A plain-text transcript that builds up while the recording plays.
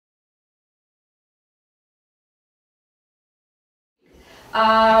we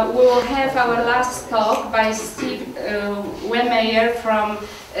will have our last talk by Steve Wehmeyer from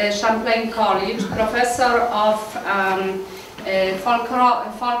Champlain College, professor of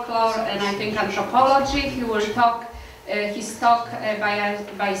folklore and I think anthropology. He will talk his talk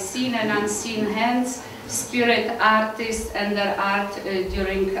by seen and unseen hands, spirit artists and their art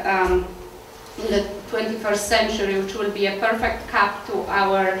during the 21st century, which will be a perfect cap to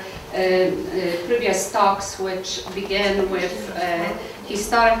our previous talks, which began with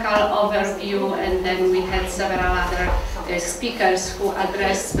historical overview, and then we had several other speakers who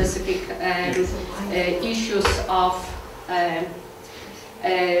addressed specific issues of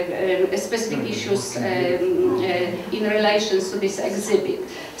in relation to this exhibit.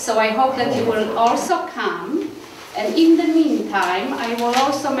 So I hope that you will also come. And in the meantime, I will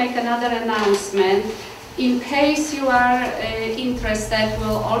also make another announcement. In case you are interested,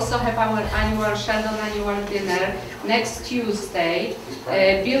 we'll also have our annual Sheldon annual dinner next Tuesday.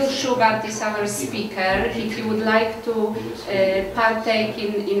 Bill Schubert is our speaker. If you would like to partake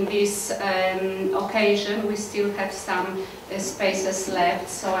in this occasion, we still have some spaces left,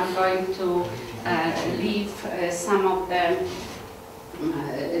 so I'm going to leave some of the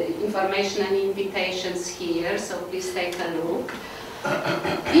information and invitations here, so please take a look.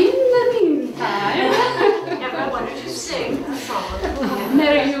 In the meantime, I wanted to sing a song.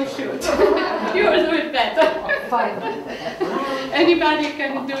 Mary, you should. You will do it better. Fine. Anybody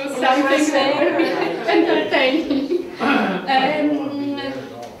can do something very entertaining.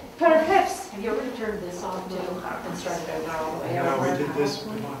 Perhaps. Have you ever turned this on too and started over all the way No, over? we did this.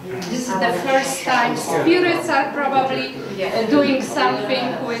 This is the first time. Spirits are probably doing something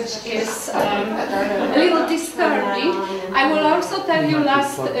which is a little disturbing. I will also tell you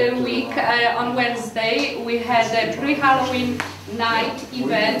last week on Wednesday we had a pre-Halloween night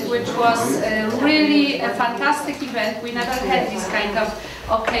event, which was really a fantastic event. We never had this kind of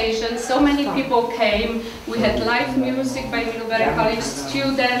occasion. So many people came. We had live music by Middlebury College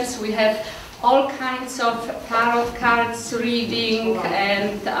students. We had all kinds of tarot cards reading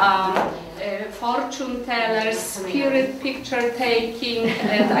and fortune tellers, spirit picture taking,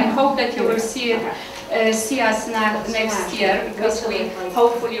 and I hope that you will see us next year, because we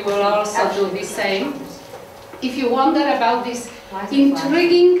hopefully will also do the same. If you wonder about this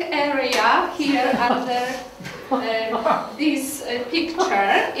intriguing area here under this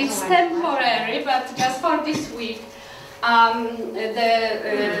picture, it's temporary, but just for this week,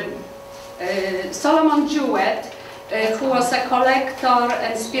 Solomon Jewett, who was a collector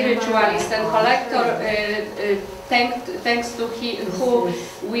and spiritualist, and collector thanks to who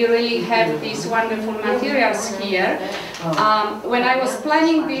we really have these wonderful materials here. When I was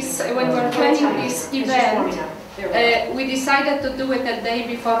planning this, when we were planning this event, we decided to do it a day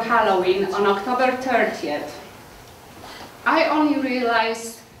before Halloween, on October 30th. I only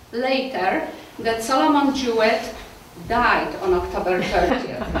realized later that Solomon Jewett died on October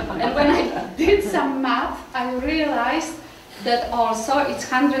 30th. And when I did some math, I realized that also it's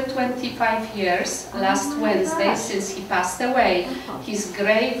 125 years last Wednesday since he passed away. His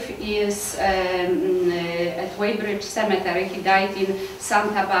grave is at Weybridge Cemetery. He died in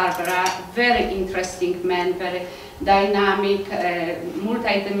Santa Barbara. Very interesting man, very dynamic,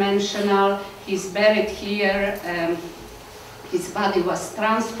 multidimensional. He's buried here. His body was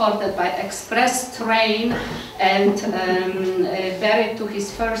transported by express train and buried to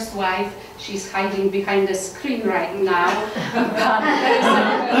his first wife. She's hiding behind the screen right now. But there is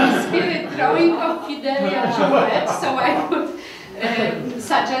a spirit drawing of Fidelia Jewett, so I would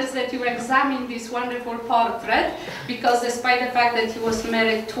suggest that you examine this wonderful portrait, because despite the fact that he was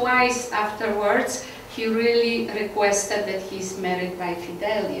married twice afterwards, he really requested that he's married by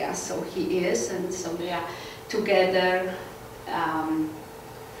Fidelia. So he is, and so they are together.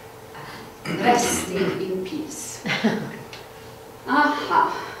 Resting in peace.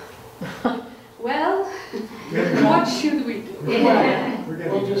 Aha. Well, what should we do?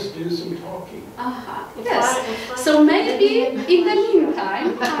 We'll just do some talking. Aha. Yes. So maybe in the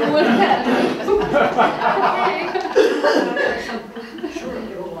meantime, I will tell you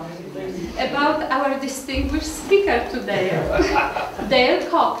about our distinguished speaker today, Dale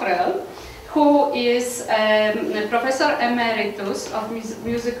Cockrell, who is Professor Emeritus of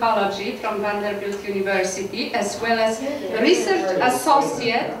Musicology from Vanderbilt University, as well as Research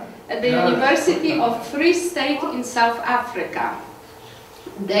Associate at the University of Free State in South Africa.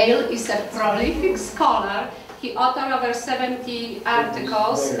 Dale is a prolific scholar. He authored over 70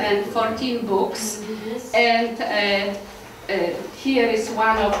 articles and 14 books, and here is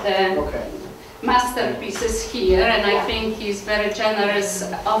one of the masterpieces here, and I think he's very generous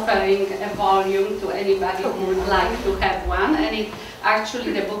offering a volume to anybody who would like to have one. And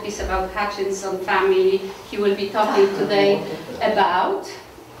actually the book is about Hutchinson family. He will be talking today about.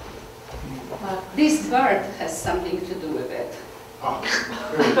 This bird has something to do with it. However,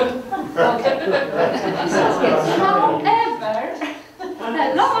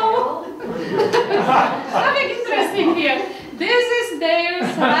 hello! Something interesting here. This is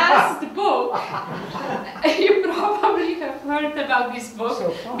Dale's last book. You probably have heard about this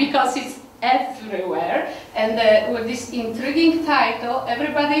book because it's everywhere. And with this intriguing title,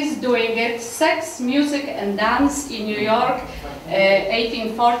 everybody's doing it, Sex, Music and Dance in New York,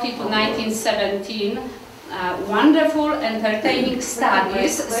 1840 to 1917. Wonderful, entertaining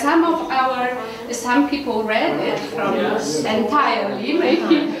studies. Some people read it from entirely.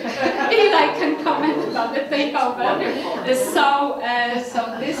 Maybe Eli can comment about the takeover. So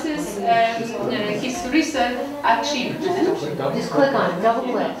this is his recent achievement. Just click on it,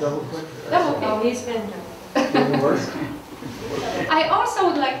 double click. Oh, he's been I also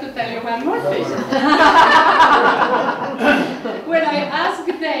would like to tell you one more thing. When I asked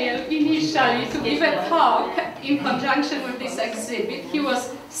Dale initially to give a talk in conjunction with this exhibit, he was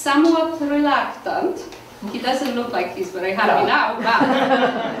somewhat reluctant. He doesn't look like he's very happy now,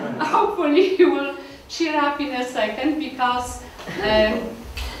 but hopefully he will cheer up in a second, because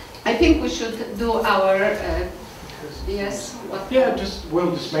I think we should do our, yes? What? Yeah,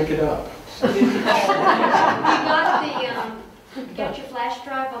 we'll just make it up. You got the, get your flash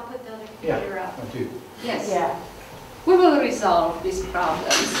drive, I'll put the other computer up. I do. Yes. Yeah. We will resolve these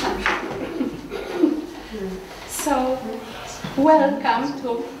problems. So, welcome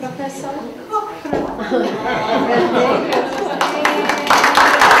to Professor Cockrell.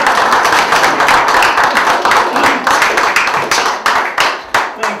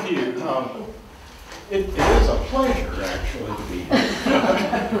 Thank you. It is a pleasure, actually, to be here.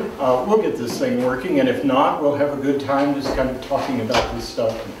 We'll get this thing working, and if not, we'll have a good time just kind of talking about this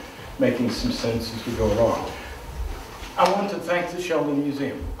stuff and making some sense as we go along. I want to thank the Sheldon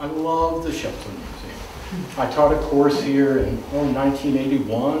Museum. I love the Sheldon Museum. I taught a course here in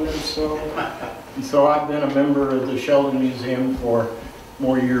 1981 or so, and so I've been a member of the Sheldon Museum for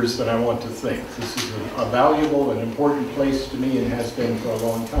more years than I want to think. This is a valuable and important place to me, and has been for a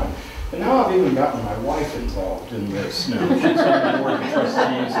long time. And now I've even gotten my wife involved in this now. She's on the board of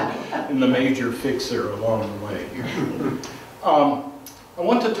trustees and the major fixer along the way. I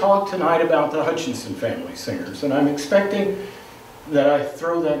want to talk tonight about the Hutchinson Family Singers, and I'm expecting that I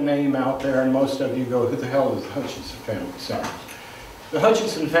throw that name out there and most of you go, who the hell is the Hutchinson Family Singers? The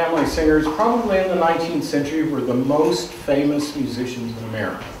Hutchinson Family Singers, probably in the 19th century, were the most famous musicians in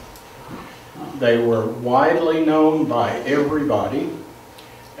America. They were widely known by everybody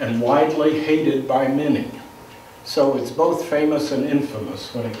and widely hated by many. So it's both famous and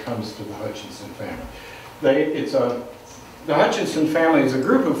infamous when it comes to the Hutchinson family. The Hutchinson family is a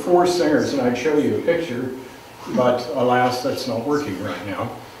group of 4 singers, and I'd show you a picture, but alas, that's not working right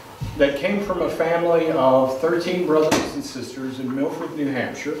now, that came from a family of 13 brothers and sisters in Milford, New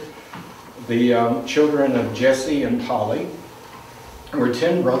Hampshire. The children of Jesse and Polly. There were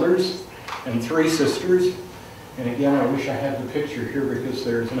 10 brothers and 3 sisters. And again, I wish I had the picture here, because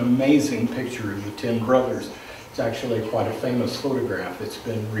there's an amazing picture of the 10 brothers. It's actually quite a famous photograph. It's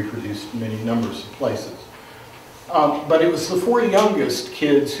been reproduced in many numbers of places. But it was the 4 youngest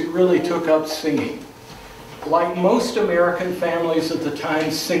kids who really took up singing. Like most American families at the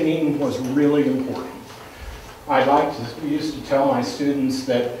time, singing was really important. We used to tell my students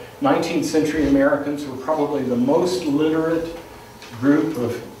that 19th century Americans were probably the most literate group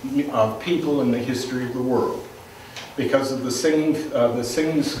of people in the history of the world. Because of the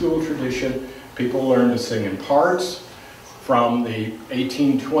singing school tradition, people learned to sing in parts. From the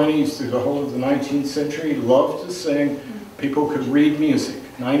 1820s through the whole of the 19th century, loved to sing. People could read music.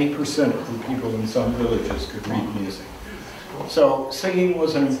 90% of the people in some villages could read music. So singing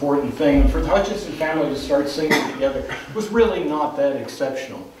was an important thing. And for the Hutchinson family to start singing together was really not that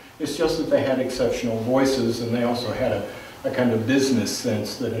exceptional. It's just that they had exceptional voices, and they also had a kind of business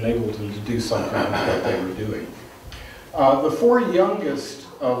sense that enabled them to do something with what they were doing. The 4 youngest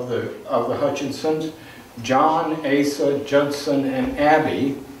of the Hutchinsons, John, Asa, Judson, and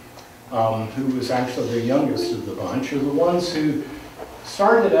Abby, who was actually the youngest of the bunch, are the ones who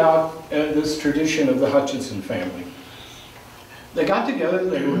started out this tradition of the Hutchinson family. They got together,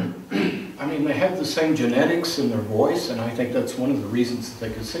 they had the same genetics in their voice, and I think that's one of the reasons that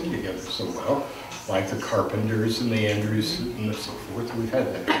they could sing together so well, like the Carpenters and the Andrews and so forth. We've had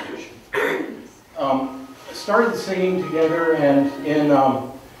that tradition. Started singing together, and in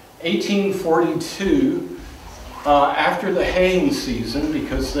 1842, after the haying season,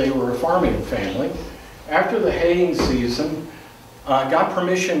 because they were a farming family, after the haying season, got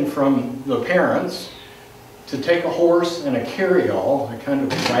permission from the parents to take a horse and a carryall, a kind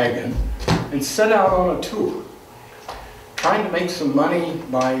of wagon, and set out on a tour, trying to make some money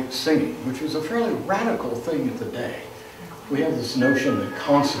by singing, which was a fairly radical thing at the day. We have this notion that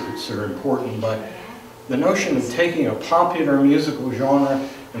concerts are important, but the notion of taking a popular musical genre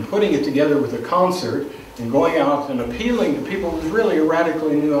and putting it together with a concert and going out and appealing to people was really a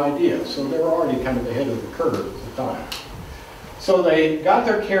radically new idea. So they were already kind of ahead of the curve at the time. So they got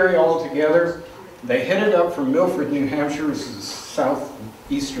their carryall together. They headed up from Milford, New Hampshire, which is the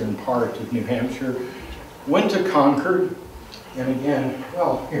southeastern part of New Hampshire, went to Concord, and again,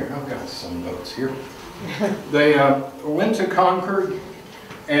 well, here, I've got some notes here. They went to Concord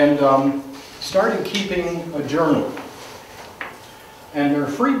and started keeping a journal. And there are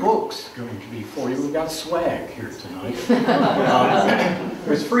free books going to be for you. We've got swag here tonight.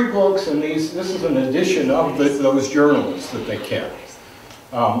 There's free books, and this is an edition of those journals that they kept.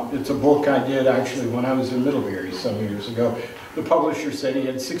 It's a book I did actually when I was in Middlebury some years ago. The publisher said he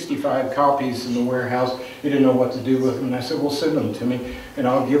had 65 copies in the warehouse. He didn't know what to do with them. And I said, well, send them to me, and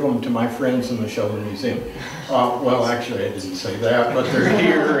I'll give them to my friends in the Sheldon Museum. Well, actually, I didn't say that, but they're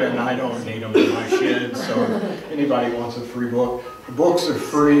here, and I don't need them in my shed. So if anybody wants a free book, the books are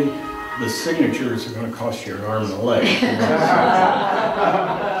free. The signatures are going to cost you an arm and a leg.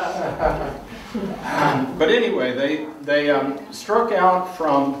 But anyway, they struck out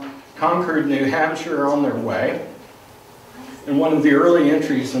from Concord, New Hampshire on their way. And one of the early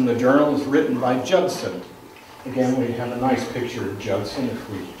entries in the journal is written by Judson. Again, we have a nice picture of Judson if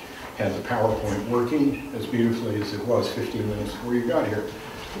we had the PowerPoint working as beautifully as it was 15 minutes before you got here.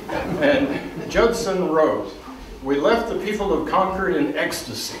 And Judson wrote, "We left the people of Concord in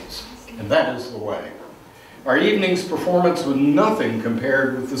ecstasies, and that is the way. Our evening's performance was nothing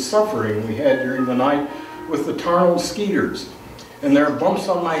compared with the suffering we had during the night with the tarnal skeeters. And there are bumps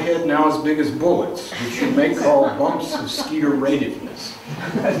on my head now as big as bullets, which you may call bumps of skeeter-ratedness."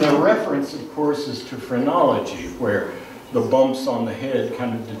 And the reference, of course, is to phrenology, where the bumps on the head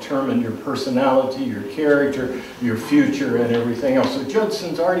kind of determine your personality, your character, your future, and everything else. So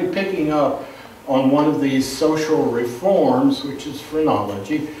Judson's already picking up on one of these social reforms, which is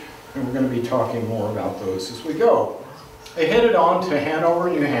phrenology, and we're going to be talking more about those as we go. They headed on to Hanover,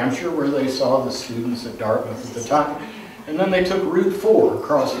 New Hampshire, where they saw the students at Dartmouth at the time. And then they took Route 4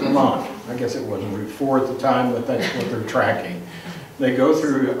 across Vermont. I guess it wasn't Route 4 at the time, but that's what they're tracking. They go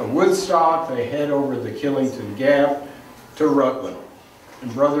through Woodstock, they head over the Killington Gap to Rutland.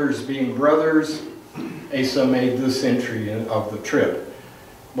 And brothers being brothers, Asa made this entry of the trip.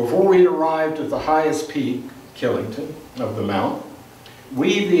 "Before we arrived at the highest peak, Killington, of the mount,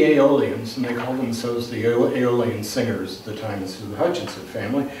 we, the Aeolians," and they called themselves the Aeolian Singers at the time, this is the Hutchinson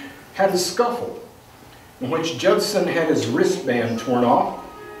family, "had a scuffle in which Judson had his wristband torn off,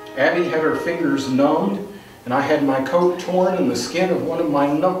 Abby had her fingers numbed, and I had my coat torn and the skin of one of my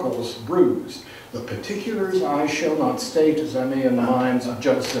knuckles bruised. The particulars I shall not state, as I may in the minds of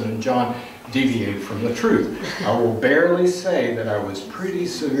Judson and John deviate from the truth. I will barely say that I was pretty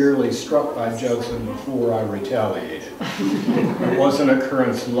severely struck by Judson before I retaliated. It was an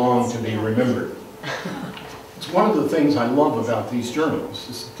occurrence long to be remembered." It's one of the things I love about these journals,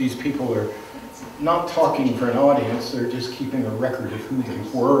 is that these people are not talking for an audience, they're just keeping a record of who they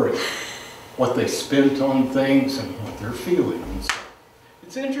were and what they spent on things and what they're feeling. And so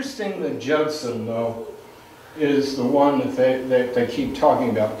it's interesting that Judson, though, is the one that they keep talking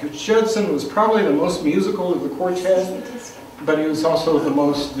about, because Judson was probably the most musical of the quartet, but he was also the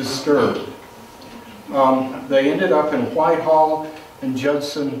most disturbed. They ended up in Whitehall, and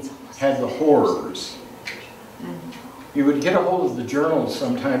Judson had the horrors. He would get a hold of the journals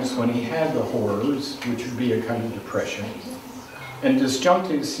sometimes when he had the horrors, which would be a kind of depression, and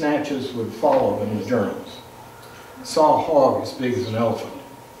disjunctive snatches would follow in the journals. "Saw a hog as big as an elephant,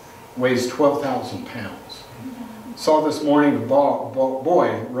 weighs 12,000 pounds. Saw this morning a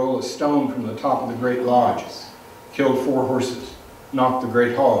boy roll a stone from the top of the great lodge. Killed 4 horses, knocked the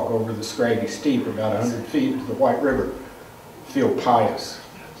great hog over the scraggy steep about 100 feet to the White River. Feel pious.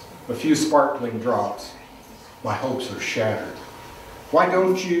 A few sparkling drops. My hopes are shattered. Why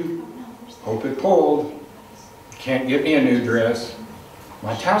don't you? Hope it pulled. Can't get me a new dress.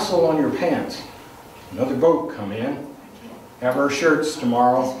 My tassel on your pants. Another boat come in. Have our shirts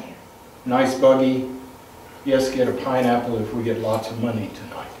tomorrow. Nice buggy. Yes, get a pineapple if we get lots of money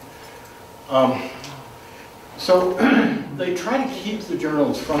tonight." So they try to keep the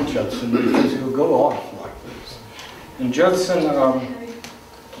journals from Judson because he'll go off like this. And Judson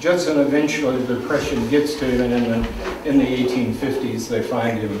Judson eventually, the Depression gets to him, and in the 1850s they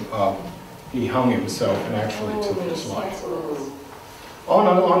find him, he hung himself and actually took his life.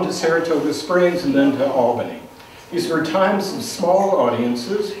 On to Saratoga Springs and then to Albany. These were times of small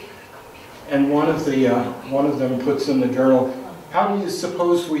audiences, and one of them puts in the journal, "How do you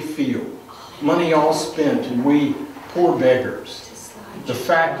suppose we feel? Money all spent and we poor beggars. The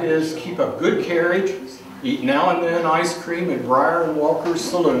fact is, keep up good carriage, eat now and then ice cream at Breyer and Walker's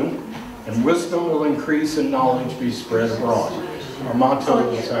Saloon, and wisdom will increase and knowledge be spread abroad." Our motto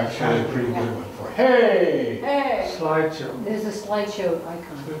is actually a pretty good one for it. Hey! Hey! Slideshow. There's a slideshow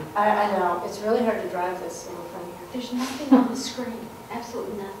icon. I know, it's really hard to drive this little thing here. There's nothing on the screen,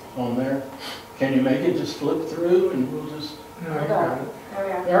 absolutely nothing. On there. Can you make it just flip through and we'll just... No, I got it. There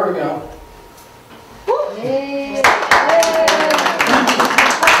we are. There we go. Yay!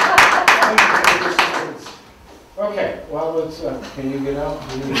 Okay, well, let's, can you get up?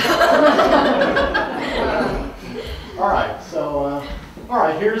 All right, so, all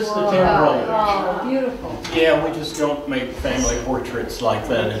right, here's the 10 brothers. Oh, beautiful. Yeah, we just don't make family portraits like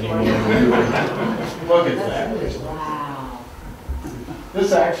that anymore. Look at that. Wow.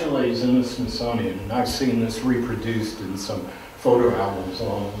 This actually is in the Smithsonian, and I've seen this reproduced in some photo albums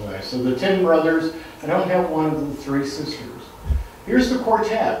along the way. So the 10 brothers, I don't have one of the 3 sisters. Here's the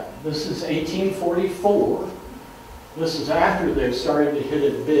quartet. This is 1844. This is after they've started to hit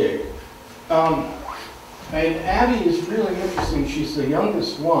it big. And Abby is really interesting. She's the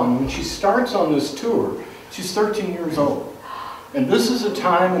youngest one. When she starts on this tour, she's 13 years old. And this is a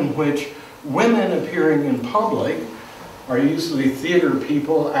time in which women appearing in public are usually theater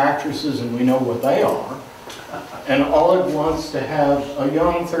people, actresses, and we know what they are. And Oleg wants to have a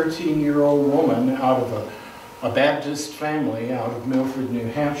young 13-year-old woman out of a Baptist family out of Milford, New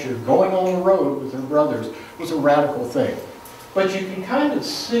Hampshire, going on the road with her brothers was a radical thing. But you can kind of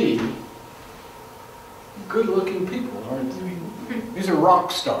see good-looking people, aren't they? These are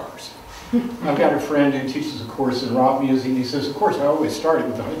rock stars. I've got a friend who teaches a course in rock music, and he says, of course, I always started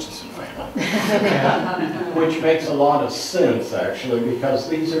with the Hutchinson family. Which makes a lot of sense, actually, because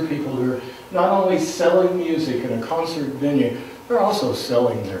these are people who are not only selling music in a concert venue, they're also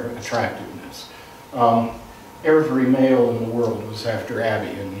selling their attractiveness. Every male in the world was after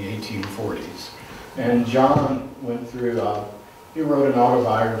Abby in the 1840s. And John went through, he wrote an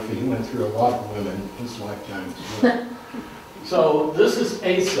autobiography, he went through a lot of women in his lifetime as well. So this is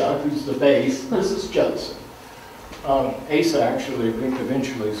Asa, who's the bass. This is Judson. Asa actually, I think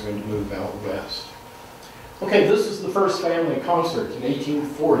eventually is going to move out west. Okay, this is the first family concert in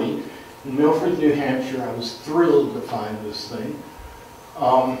 1840 in Milford, New Hampshire. I was thrilled to find this thing.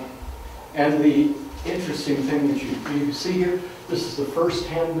 And the interesting thing that you see here, this is the first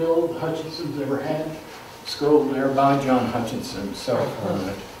handbill the Hutchinsons ever had. Scroll there by John Hutchinson himself on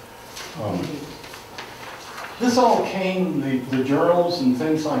it. This all came, the journals and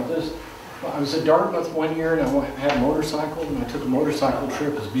things like this. I was at Dartmouth one year and I had a motorcycle and I took a motorcycle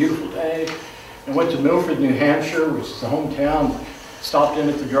trip. It was a beautiful day. I went to Milford, New Hampshire, which is the hometown. Stopped in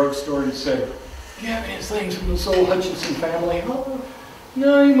at the drugstore and said, "Do you have any things from this old Hutchinson family?" "Oh,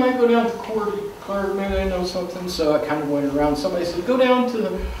 no, you might go down to Clark, maybe they know something." So I kind of went around. Somebody said, "Go down to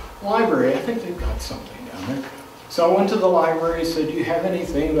the library. I think they've got something down there." So I went to the library, said, "Do you have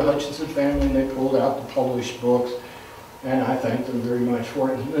anything, the Hutchinson family?" And they pulled out the published books. And I thanked them very much for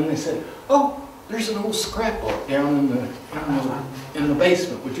it. And then they said, "Oh, there's an old scrapbook down in the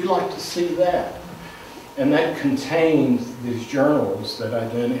basement. Would you like to see that?" And that contained these journals that I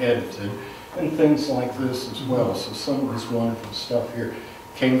then edited and things like this as well. So some of this wonderful stuff here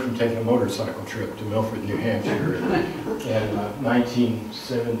came from taking a motorcycle trip to Milford, New Hampshire in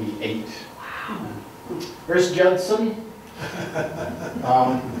 1978. Wow. There's Judson.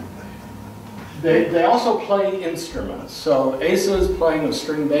 They also play instruments. So Asa is playing a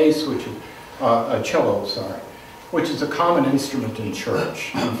string bass, which is a cello, sorry, which is a common instrument in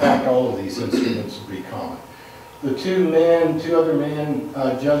church. In fact, all of these instruments would be common. The two other men,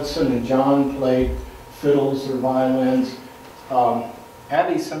 Judson and John, played fiddles or violins.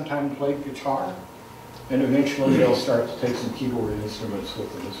 Abby sometimes played guitar, and eventually they'll start to take some keyboard instruments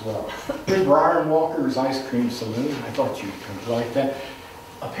with them as well. Here's Breyer and Walker's Ice Cream Saloon. I thought you'd like that.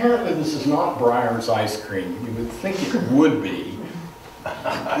 Apparently this is not Breyer's ice cream. You would think it would be.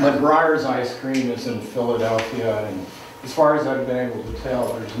 But Breyer's ice cream is in Philadelphia, and as far as I've been able to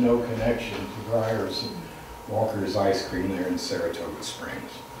tell, there's no connection to Breyer's and Walker's ice cream there in Saratoga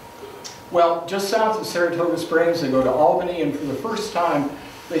Springs. Well, just south of Saratoga Springs, they go to Albany, and for the first time,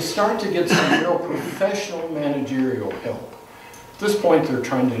 they start to get some real professional managerial help. At this point, they're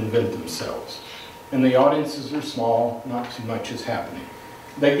trying to invent themselves. And the audiences are small, not too much is happening.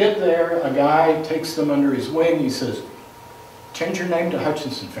 They get there, a guy takes them under his wing, he says, change your name to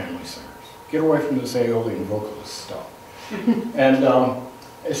Hutchinson Family Singers. Get away from this Aeolian vocalist stuff. And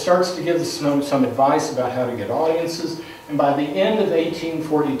it starts to give them some advice about how to get audiences. And by the end of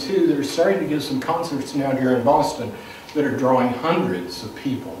 1842, they're starting to give some concerts now here in Boston that are drawing hundreds of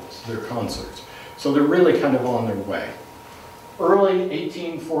people to their concerts. So they're really kind of on their way. Early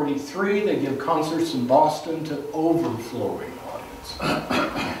 1843, they give concerts in Boston to overflowing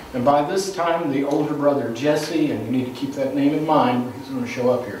audiences. And by this time, the older brother Jesse, and you need to keep that name in mind because he's going to show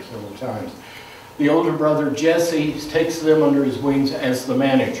up here several times. The older brother Jesse takes them under his wings as the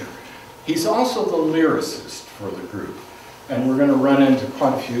manager. He's also the lyricist for the group. And we're going to run into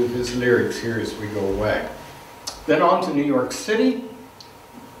quite a few of his lyrics here as we go away. Then on to New York City.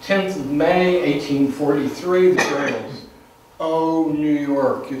 10th of May, 1843, the Grails. Oh, New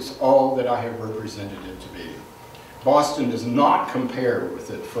York is all that I have represented it to be. Boston does not compare with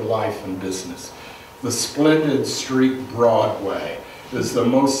it for life and business. The splendid street Broadway is the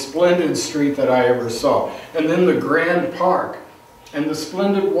most splendid street that I ever saw. And then the Grand Park and the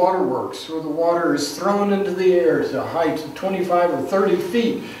splendid waterworks where the water is thrown into the air to a height of 25 or 30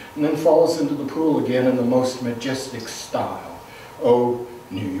 feet and then falls into the pool again in the most majestic style. Oh,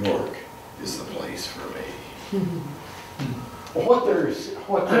 New York is the place for me. What they're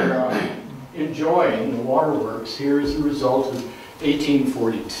enjoying, the waterworks here, is the result of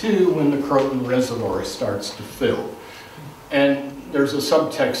 1842 when the Croton Reservoir starts to fill. And there's a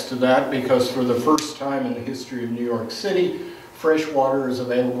subtext to that because for the first time in the history of New York City, fresh water is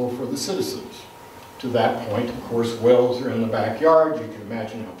available for the citizens. To that point, of course, wells are in the backyard. You can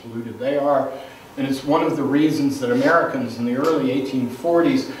imagine how polluted they are. And it's one of the reasons that Americans in the early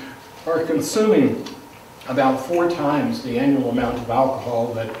 1840s are consuming about 4 times the annual amount of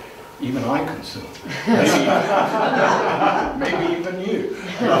alcohol that even I consume. Maybe even you.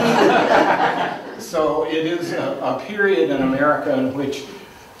 So it is a period in America in which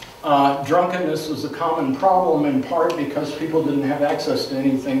drunkenness was a common problem, in part because people didn't have access to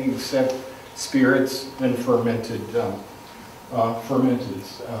anything except spirits and fermented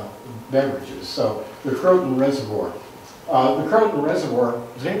beverages. So the Croton Reservoir. The Croton Reservoir,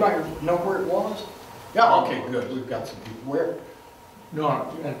 does anybody know where it was? Yeah, okay, good. We've got some people. Where? No,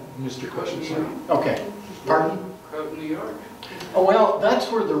 I missed your question, sir. Okay. Pardon? Croton, New York. Oh, well,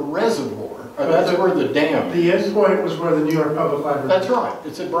 that's where the reservoir, or that's where the dam is. The end point was where the New York Public Library. That's right.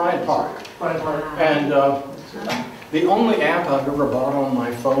 It's at Bryant Park. Bryant Park. And the only app I've ever bought on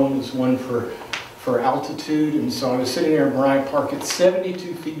my phone is one for altitude. And so I was sitting there in Bryant Park at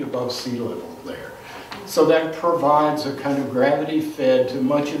 72 feet above sea level there. So that provides a kind of gravity fed to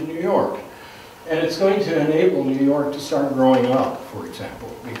much of New York. And it's going to enable New York to start growing up, for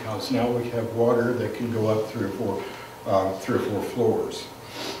example, because now we have water that can go up 3 or 4 floors.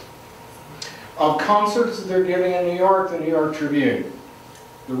 Of concerts that they're giving in New York, the New York Tribune.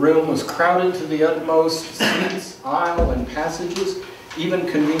 The room was crowded to the utmost, seats, aisle, and passages, even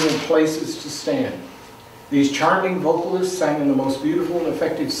convenient places to stand. These charming vocalists sang in the most beautiful and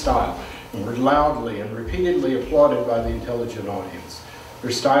effective style, and were loudly and repeatedly applauded by the intelligent audience. Their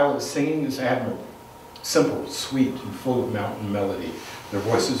style of singing is admirable, simple, sweet, and full of mountain melody. Their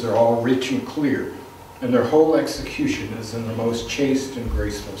voices are all rich and clear, and their whole execution is in the most chaste and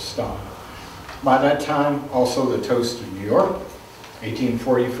graceful style. By that time, also the Toast of New York,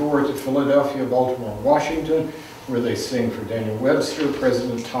 1844 to Philadelphia, Baltimore, Washington, where they sing for Daniel Webster,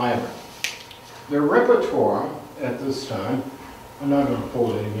 President Tyler. Their repertoire at this time, I'm not going to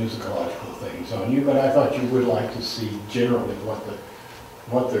pull any musicological things on you, but I thought you would like to see generally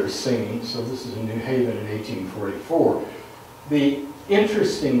what they're singing. So this is in New Haven in 1844. The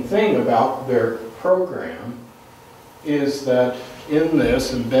interesting thing about their program is that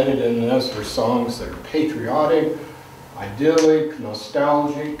embedded in this, are songs that are patriotic, idyllic,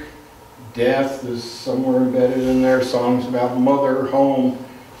 nostalgic. Death is somewhere embedded in there. Songs about mother, home,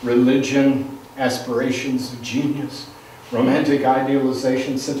 religion, aspirations of genius, romantic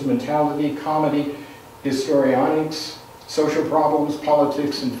idealization, sentimentality, comedy, histrionics, social problems,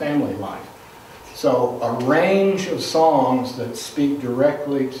 politics, and family life. So a range of songs that speak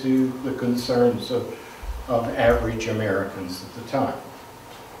directly to the concerns of average Americans at the time.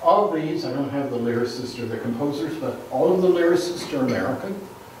 All of these, I don't have the lyricists or the composers, but all of the lyricists are American,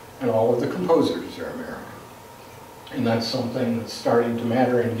 and all of the composers are American. And that's something that's starting to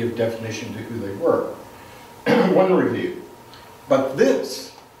matter and give definition to who they were. One review. But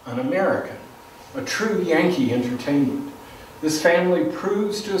this, an American, a true Yankee entertainment. This family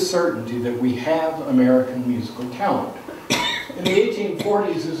proves to a certainty that we have American musical talent. In the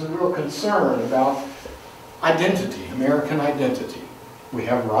 1840s, there's a real concern about identity, American identity. We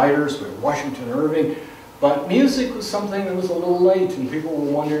have writers, we have Washington Irving, but music was something that was a little late, and people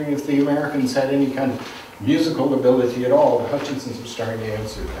were wondering if the Americans had any kind of musical ability at all. The Hutchinsons are starting to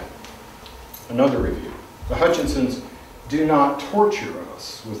answer that. Another review. The Hutchinsons do not torture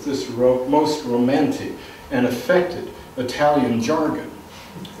us with this most romantic and affected Italian jargon,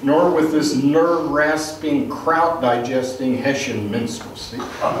 nor with this nerve-rasping, kraut-digesting Hessian minstrelsy,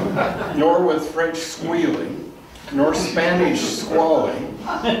 nor with French squealing, nor Spanish squalling,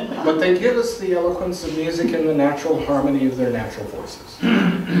 but they give us the eloquence of music and the natural harmony of their natural voices.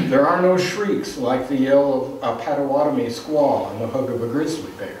 There are no shrieks like the yell of a Potawatomi squaw and the hug of a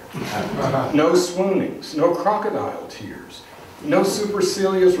grizzly bear. No swoonings, no crocodile tears, no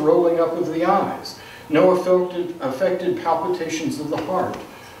supercilious rolling up of the eyes, no affected palpitations of the heart,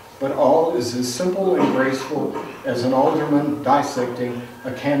 but all is as simple and graceful as an alderman dissecting a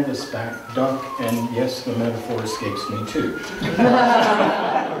canvasback duck, and yes, the metaphor escapes me too.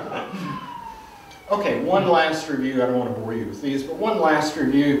 Okay, one last review. I don't want to bore you with these, but one last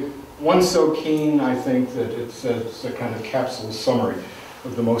review. One so keen, I think, that it's a kind of capsule summary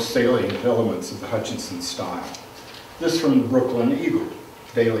of the most salient elements of the Hutchinson style. This from the Brooklyn Eagle,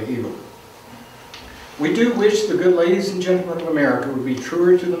 Daily Eagle. We do wish the good ladies and gentlemen of America would be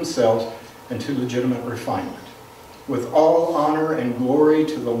truer to themselves and to legitimate refinement. With all honor and glory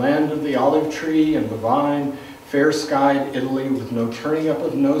to the land of the olive tree and the vine, fair-skied Italy with no turning up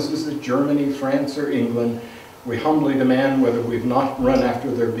of noses at Germany, France, or England, we humbly demand whether we've not run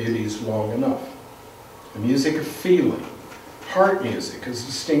after their beauties long enough. The music of feeling, heart music, as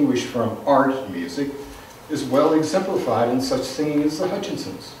distinguished from art music, is well exemplified in such singing as the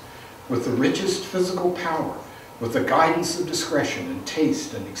Hutchinsons, with the richest physical power, with the guidance of discretion and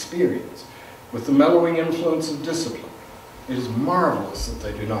taste and experience, with the mellowing influence of discipline. It is marvelous that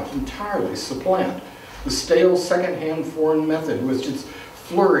they do not entirely supplant the stale second-hand foreign method with its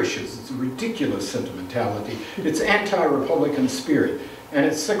flourishes, its ridiculous sentimentality, its anti-republican spirit, and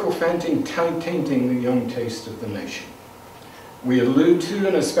its sycophantic tainting the young taste of the nation. We allude to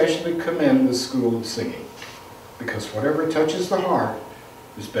and especially commend the school of singing, because whatever touches the heart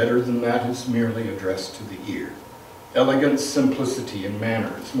is better than that is merely addressed to the ear. Elegant simplicity in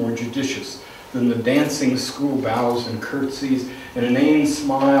manner is more judicious than the dancing school bows and curtsies and inane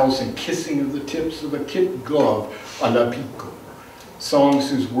smiles and kissing of the tips of a kid glove a la pico. Songs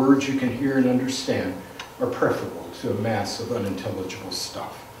whose words you can hear and understand are preferable to a mass of unintelligible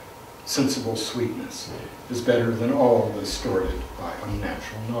stuff. Sensible sweetness is better than all distorted by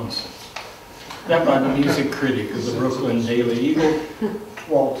unnatural nonsense. That by the music critic of the Brooklyn Daily Eagle,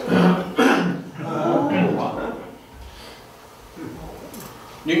 Walt Whitman.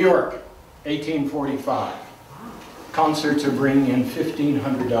 New York, 1845. Concerts are bringing in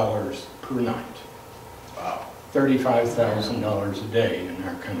 $1,500 per night. Wow. $35,000 a day in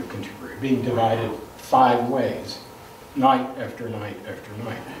our kind of contemporary, being divided 5 ways, night after night after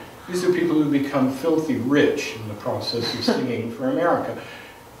night. These are people who become filthy rich in the process of singing for America.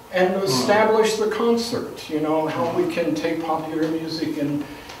 And establish the concert, you know, how we can take popular music and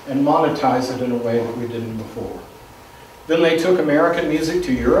monetize it in a way that we didn't before. Then they took American music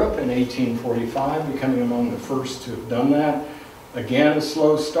to Europe in 1845, becoming among the first to have done that. Again, a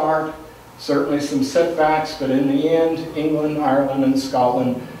slow start, certainly some setbacks, but in the end, England, Ireland, and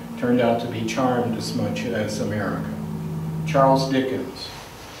Scotland turned out to be charmed as much as America. Charles Dickens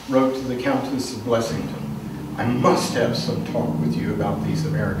wrote to the Countess of Blessington, "I must have some talk with you about these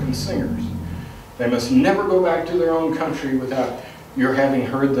American singers. They must never go back to their own country without your having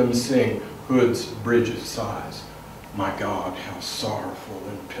heard them sing Hood's Bridge of Sighs. My God, how sorrowful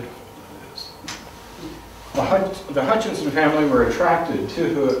and pitiful it is." The Hutchinson family were attracted to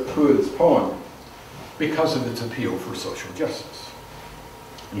Hood's poem because of its appeal for social justice.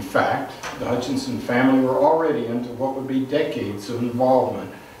 In fact, the Hutchinson family were already into what would be decades of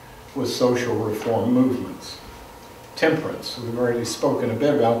involvement with social reform movements. Temperance, we've already spoken a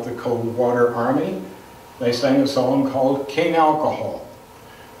bit about the Cold Water Army. They sang a song called King Alcohol.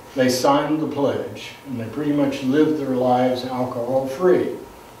 They signed the pledge, and they pretty much lived their lives alcohol-free.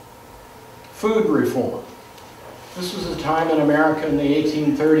 Food reform. This was a time in America in the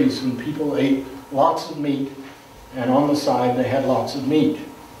 1830s when people ate lots of meat, and on the side they had lots of meat.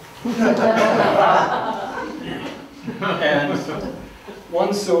 And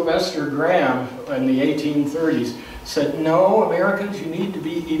one Sylvester Graham in the 1830s said, "No, Americans, you need to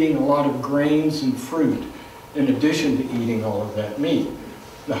be eating a lot of grains and fruit in addition to eating all of that meat."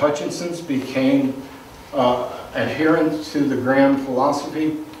 The Hutchinsons became adherents to the Graham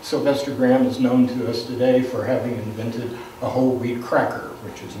philosophy. Sylvester Graham is known to us today for having invented a whole wheat cracker,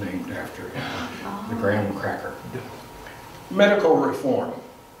 which is named after him, the Graham cracker. Medical reform.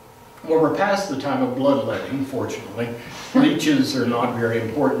 Well, we're past the time of bloodletting, fortunately. Leeches are not very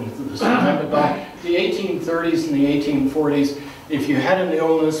important at this time, but by the 1830s and the 1840s, if you had an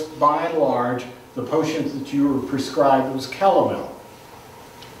illness, by and large, the potion that you were prescribed was calomel.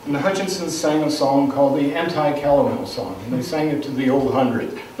 And the Hutchinsons sang a song called the anti-calomel song, and they sang it to the old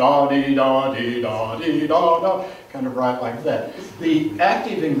 100. Da-dee-da-dee-da-dee-da-da, kind of right like that. The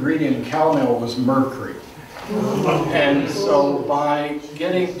active ingredient in calomel was mercury. And so by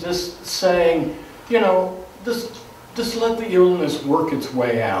just saying, you know, just let the illness work its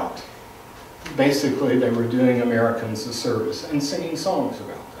way out. Basically, they were doing Americans a service and singing songs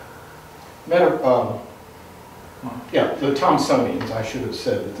about that. The Thompsonians, I should have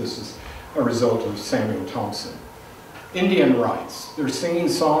said that this is a result of Samuel Thompson. Indian rights. They're singing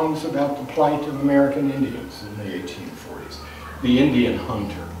songs about the plight of American Indians in the 1840s. The Indian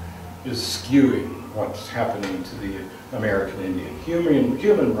hunter is skewing what's happening to the American Indian.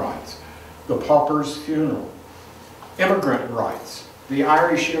 Human rights. The pauper's funeral. Immigrant rights. The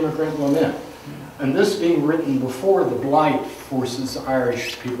Irish immigrant lament. And this being written before the Blight forces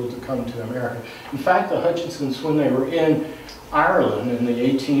Irish people to come to America. In fact, the Hutchinsons, when they were in Ireland in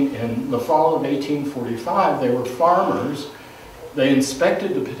the fall of 1845, they were farmers. They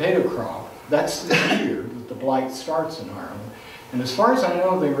inspected the potato crop. That's the year that the Blight starts in Ireland. And as far as I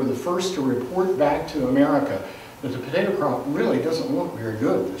know, they were the first to report back to America that the potato crop really doesn't look very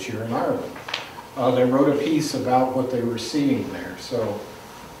good this year in Ireland. They wrote a piece about what they were seeing there. So,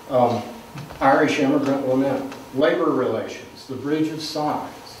 Irish immigrant lament, labor relations, the Bridge of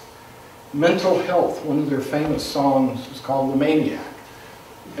Sighs, mental health. One of their famous songs was called The Maniac.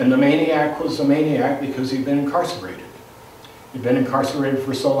 And the maniac was a maniac because he'd been incarcerated. He'd been incarcerated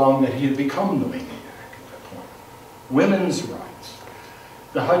for so long that he had become the maniac at that point. Women's rights.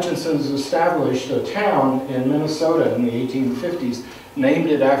 The Hutchinsons established a town in Minnesota in the 1850s, named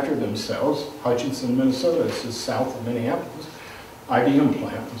it after themselves, Hutchinson, Minnesota. This is south of Minneapolis. IBM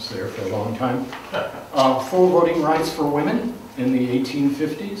plant was there for a long time. Full voting rights for women in the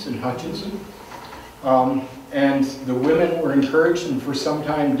 1850s in Hutchinson. And the women were encouraged and for some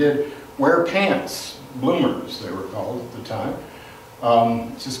time did wear pants, bloomers they were called at the time,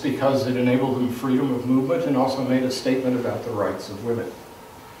 just because it enabled them freedom of movement and also made a statement about the rights of women.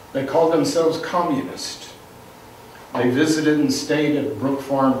 They called themselves communist. They visited and stayed at Brook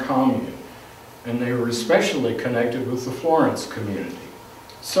Farm Commune, and they were especially connected with the Florence community.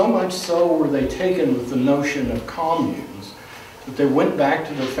 So much so were they taken with the notion of communes that they went back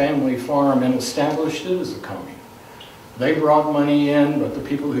to the family farm and established it as a commune. They brought money in, but the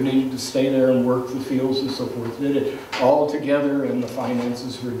people who needed to stay there and work the fields and so forth did it all together, and the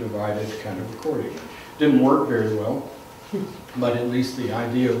finances were divided kind of accordingly. Didn't work very well, but at least the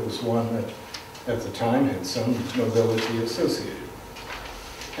idea was one that at the time had some nobility associated.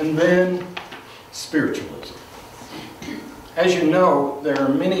 And then spiritualism. As you know, there are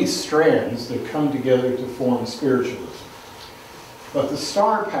many strands that come together to form spiritualism. But the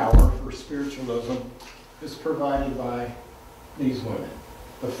star power for spiritualism is provided by these women,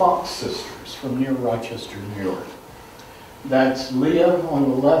 the Fox sisters from near Rochester, New York. That's Leah on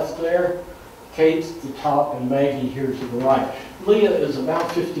the left there, Kate at the top, and Maggie here to the right. Leah is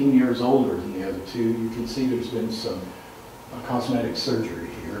about 15 years older than the other two. You can see there's been some cosmetic surgery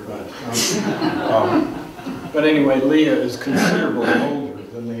here, but anyway, Leah is considerably older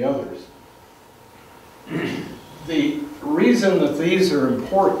than the others. The reason that these are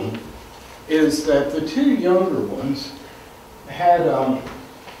important is that the two younger ones had a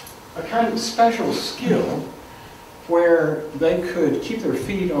kind of special skill where they could keep their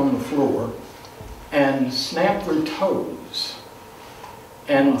feet on the floor and snap their toes.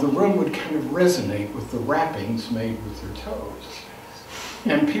 And the room would kind of resonate with the wrappings made with their toes.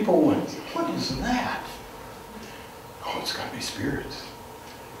 And people went, "What is that?" "Oh, it's got to be spirits."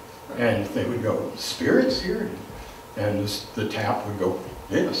 And they would go, "Spirits here?" And the tap would go,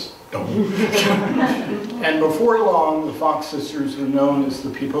 "Yes, don't." And before long, the Fox sisters were known as the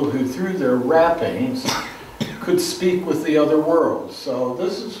people who, through their wrappings, could speak with the other world. So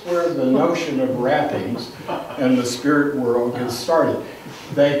this is where the notion of wrappings and the spirit world gets started.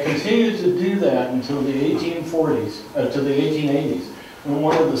 They continued to do that until the 1840s, to the 1880s, when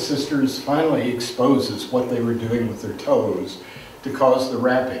one of the sisters finally exposes what they were doing with their toes to cause the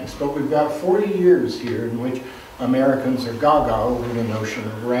wrappings. But we've got 40 years here in which Americans are gaga over the notion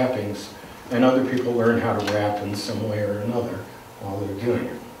of wrappings, and other people learn how to wrap in some way or another while they're doing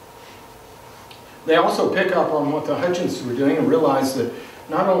it. They also pick up on what the Hutchinsons were doing and realize that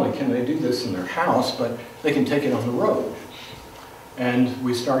not only can they do this in their house, but they can take it on the road. And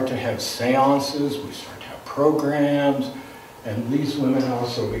we start to have seances, we start to have programs, And these women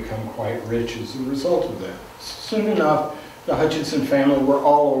also become quite rich as a result of that. Soon enough, the Hutchinson family were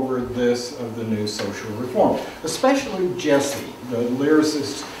all over this of the new social reform, especially Jesse, the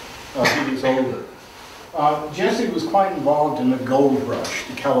lyricist who was older. Jesse was quite involved in the gold rush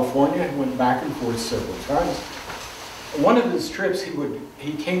to California. He went back and forth several times. One of his trips,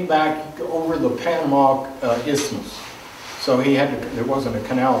 he came back over the Panama Isthmus. So he had to, there wasn't a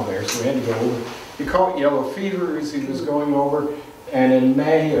canal there, so he had to go over. He caught yellow fever as he was going over, and in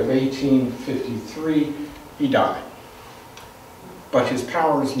May of 1853, he died. But his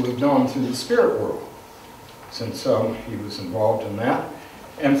powers lived on through the spirit world, since he was involved in that.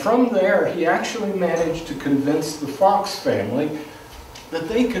 And from there, he actually managed to convince the Fox family that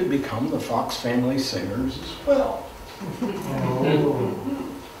they could become the Fox Family Singers as well.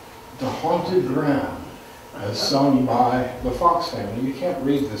 The Haunted Ground, as sung by the Fox family. You can't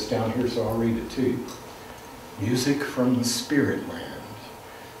read this down here, so I'll read it to you. Music from the Spirit Land,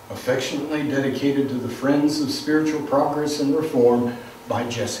 affectionately dedicated to the friends of spiritual progress and reform by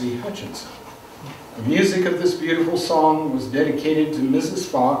Jesse Hutchinson. The music of this beautiful song was dedicated to Mrs.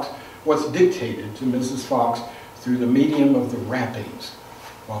 Fox, was dictated to Mrs. Fox through the medium of the rappings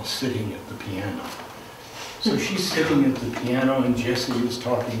while sitting at the piano. So she's sitting at the piano and Jesse is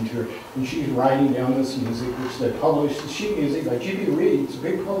talking to her, and she's writing down this music which they published, the sheet music by G.B. Reed, it's a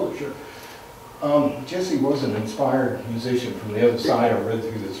big publisher. Jesse was an inspired musician from the other side. I read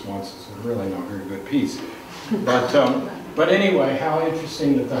through this once, it's a really not very good piece. But anyway, how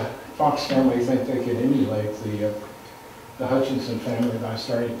interesting that the Fox family think they could emulate the Hutchinson family by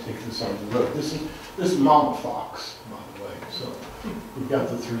starting to take this on the road. This is Mama Fox, by the way, so we've got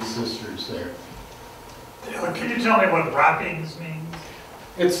the three sisters there. Dale, can you tell me what rappings means?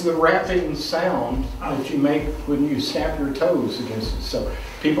 It's the rapping sound that you make when you snap your toes against it. So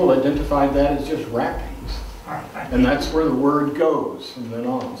people identified that as just rappings. All right, thank you. And that's where the word goes from then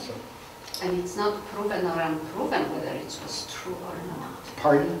on. So. And it's not proven or unproven whether it was true or not.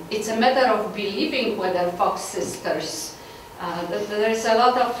 Pardon? It's a matter of believing whether Fox sisters, there's a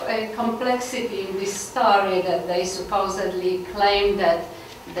lot of complexity in this story that they supposedly claim that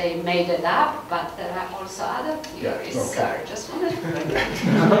they made it up, but there are also other theories. Yeah, okay. Just wanted to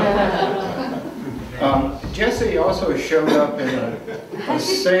Jesse also showed up in a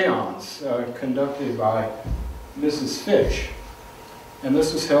seance conducted by Mrs. Fish. And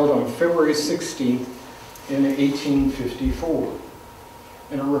this was held on February 16th in 1854.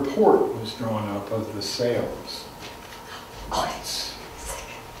 And a report was drawn up of the seance. Lights.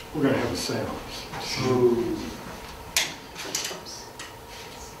 We're going to have a seance.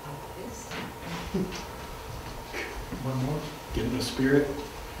 One more? Get in the spirit.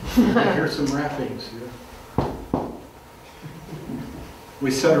 Here's some rappings here.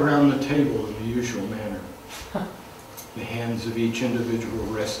 We sat around the table in the usual manner, the hands of each individual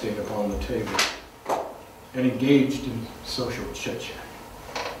resting upon the table, and engaged in social chit-chat.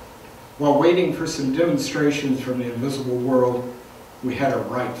 While waiting for some demonstrations from the invisible world, we had our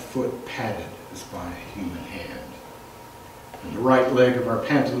right foot padded as by a human hand, and the right leg of our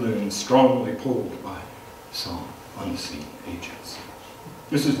pantaloons strongly pulled by some unseen agents.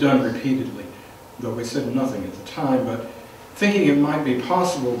 This was done repeatedly, though we said nothing at the time, but thinking it might be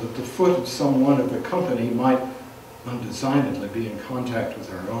possible that the foot of someone of the company might undesignedly be in contact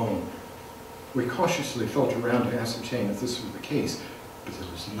with our own, we cautiously felt around to ascertain if this was the case, but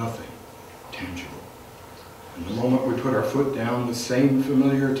there was nothing tangible. And the moment we put our foot down, the same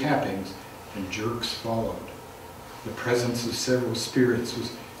familiar tappings and jerks followed. The presence of several spirits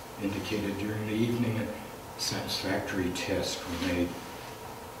was indicated during the evening, and satisfactory tests were made.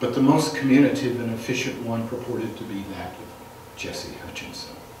 But the most communicative and efficient one purported to be that of Jesse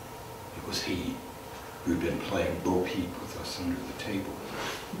Hutchinson. It was he who had been playing Bo Peep with us under the table.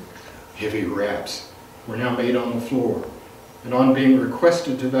 Heavy raps were now made on the floor, and on being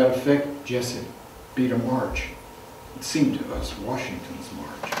requested to that effect, Jesse beat a march. It seemed to us Washington's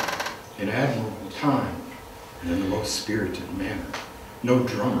march, in admirable time and in the most spirited manner. No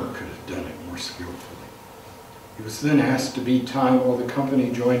drummer could have done it more skillfully. He was then asked to beat time while the company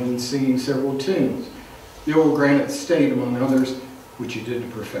joined in singing several tunes, the Old Granite State among others, which he did to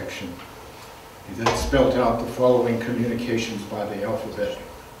perfection. He then spelt out the following communications by the alphabet.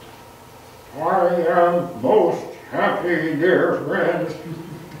 I am most happy, dear friends,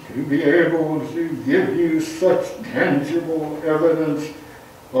 to be able to give you such tangible evidence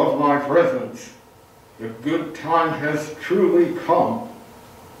of my presence. The good time has truly come.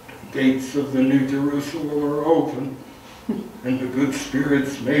 The gates of the New Jerusalem are open, and the good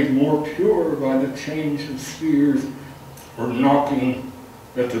spirits made more pure by the change of spheres are knocking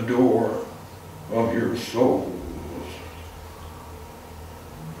at the door of your souls.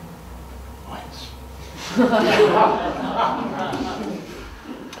 Oh,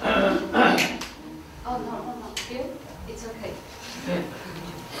 no. Here? It's okay.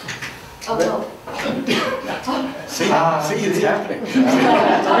 Oh, no. See, it's happening.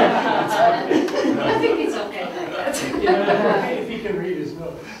 I think it's okay like that. If he can read his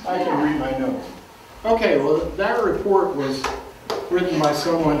notes. I can read my notes. Okay, well, that report was written by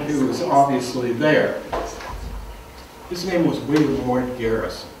someone who was obviously there. His name was William Lloyd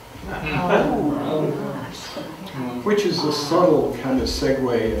Garrison, which is a subtle kind of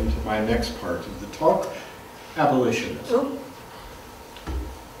segue into my next part of the talk, abolitionism.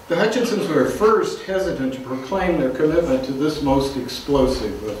 The Hutchinsons were at first hesitant to proclaim their commitment to this most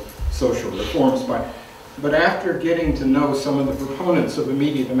explosive of social reforms, but after getting to know some of the proponents of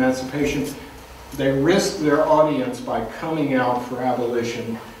immediate emancipation, they risked their audience by coming out for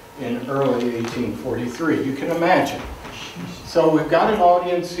abolition in early 1843. You can imagine. So we've got an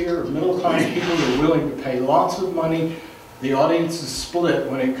audience here of middle-class people who are willing to pay lots of money. The audience is split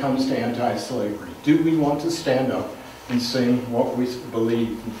when it comes to anti-slavery. Do we want to stand up and sing what we believe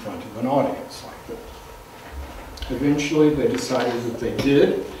in front of an audience like that? Eventually they decided that they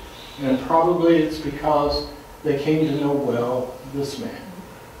did, and probably it's because they came to know well this man.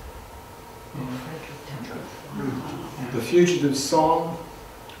 The Fugitive Song,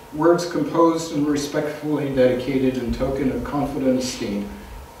 words composed and respectfully dedicated in token of confident esteem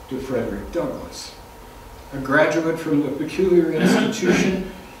to Frederick Douglass, a graduate from the peculiar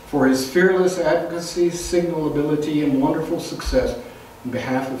institution for his fearless advocacy, signal ability, and wonderful success in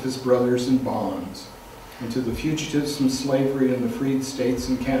behalf of his brothers in bonds, and to the fugitives from slavery in the freed states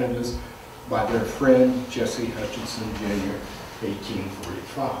and Canadas by their friend Jesse Hutchinson, Jr.,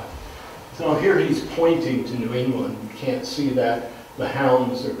 1845. So here he's pointing to New England. You can't see that. The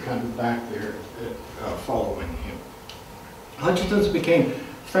hounds are kind of back there following him. Hutchinsons became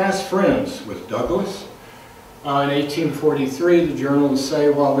fast friends with Douglass. In 1843, the journals say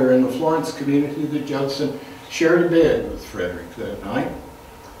while they're in the Florence community that Judson shared a bed with Frederick that night.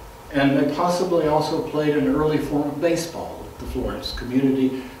 And they possibly also played an early form of baseball at the Florence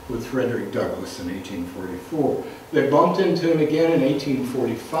community with Frederick Douglass in 1844. They bumped into him again in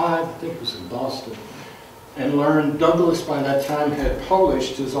 1845, I think it was in Boston, and learned Douglass by that time had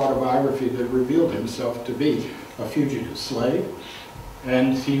published his autobiography that revealed himself to be a fugitive slave.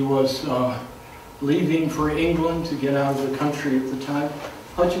 And he was leaving for England to get out of the country at the time.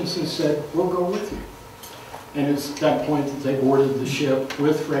 Hutchinson said, "We'll go with you." And it's at that point that they boarded the ship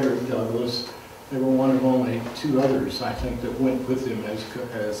with Frederick Douglass. They were one of only two others, I think, that went with him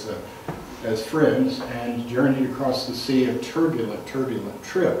as friends and journeyed across the sea, a turbulent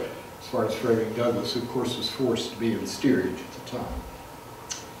trip, as far as Frederick Douglass, who of course was forced to be in steerage at the time.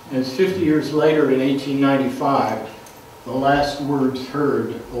 And it's 50 years later, in 1895, the last words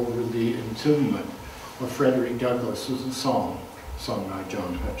heard over the entombment of Frederick Douglass was a song sung by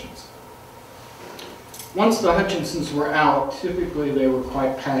John Hutchinson. Once the Hutchinsons were out, typically they were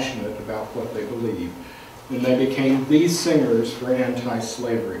quite passionate about what they believed, and they became the singers for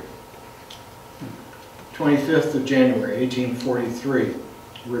anti-slavery. 25th of January, 1843,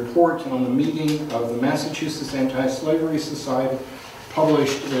 a report on the meeting of the Massachusetts Anti-Slavery Society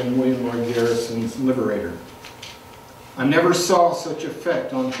published in William Lloyd Garrison's Liberator. "I never saw such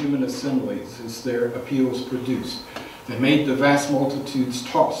effect on human assemblies as their appeals produced. They made the vast multitudes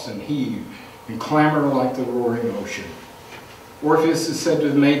toss and heave and clamor like the roaring ocean. Orpheus is said to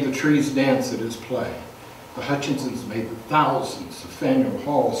have made the trees dance at his play. The Hutchinsons made the thousands of Faneuil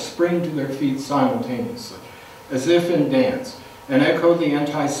Hall spring to their feet simultaneously, as if in dance, and echoed the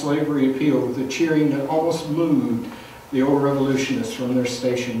anti-slavery appeal with a cheering that almost moved the old revolutionists from their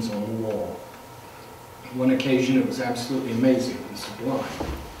stations on the wall. On one occasion it was absolutely amazing and sublime.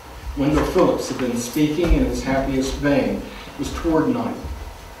 Wendell Phillips had been speaking in his happiest vein. It was toward night.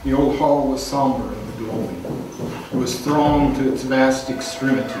 The old hall was somber and glowing. It was thronged to its vast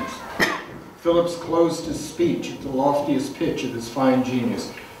extremities. Phillips closed his speech at the loftiest pitch of his fine genius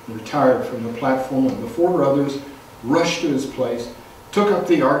and retired from the platform, and the four others rushed to his place, took up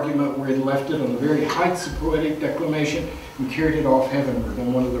the argument where he had left it on the very heights of poetic declamation, and carried it off heavenward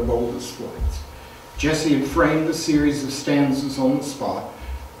on one of their boldest flights. Jesse had framed a series of stanzas on the spot,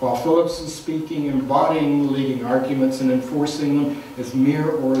 while Phillips was speaking, embodying the leading arguments and enforcing them as mere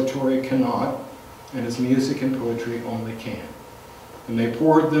oratory cannot, and as music and poetry only can. And they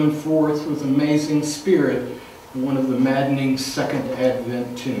poured them forth with amazing spirit in one of the maddening Second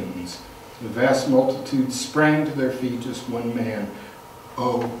Advent tunes. The vast multitude sprang to their feet as one man.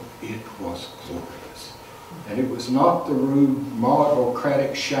 Oh, it was glorious. And it was not the rude,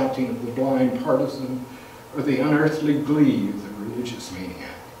 monocratic shouting of the blind partisan or the unearthly glee of the religious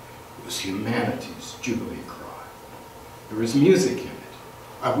maniac. It was humanity's jubilee cry. There was music in it.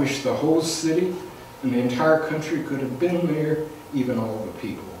 I wish the whole city and the entire country could have been there, even all the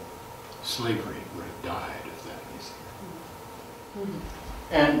people. Slavery would have died of that music.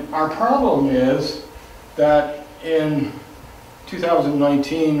 And our problem is that in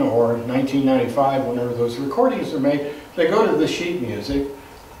 2019 or 1995, whenever those recordings are made, they go to the sheet music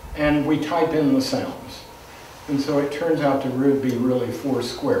and we type in the sounds. And so it turns out to be really four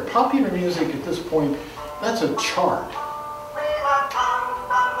square. Popular music at this point, that's a chart.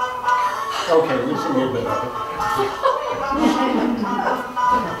 Okay, there's a little bit of it.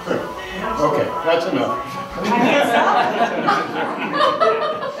 Okay, that's enough.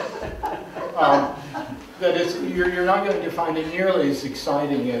 That is, you're not going to find it nearly as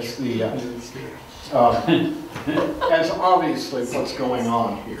exciting as the, as obviously what's going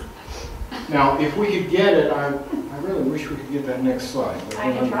on here. Now, if we could get it, I really wish we could get that next slide.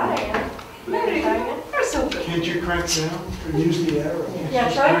 I can try again. You're so good. Can't you crank down or use the arrow? Yeah,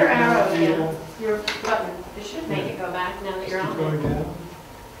 try your arrow again. Your button. It should make it go back now that you're on Going it. down?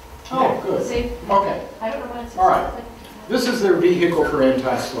 Oh, good. See? Okay. I don't know what it's. All right. This is their vehicle for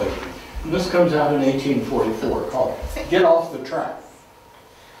anti-slavery. And this comes out in 1844 called Get Off the Track.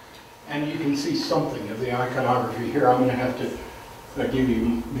 And you can see something of the iconography here. I'm going to have to give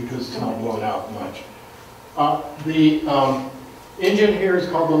you, because it's not blown out much. The engine here is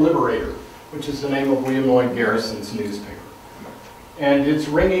called the Liberator, which is the name of William Lloyd Garrison's newspaper. And it's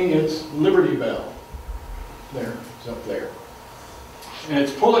ringing its Liberty Bell. There, it's up there. And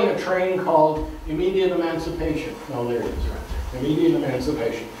it's pulling a train called Immediate Emancipation. Oh, there it is right there. Immediate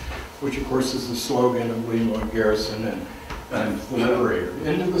Emancipation, which of course is the slogan of William Lloyd Garrison and the Liberator.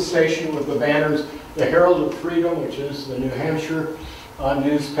 Into the station with the banners, the Herald of Freedom, which is the New Hampshire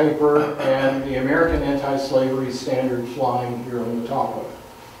newspaper, and the American Anti-Slavery Standard flying here on the top of it.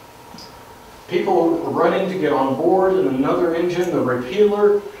 People are running to get on board, and another engine, the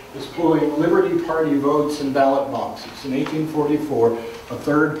Repealer, is pulling Liberty Party votes in ballot boxes. In 1844, a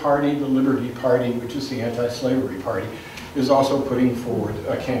third party, the Liberty Party, which is the anti-slavery party, is also putting forward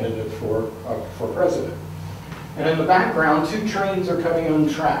a candidate for president. And in the background, two trains are coming on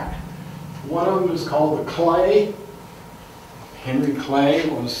track. One of them is called the Clay. Henry Clay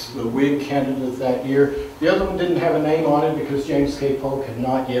was the Whig candidate that year. The other one didn't have a name on it because James K. Polk had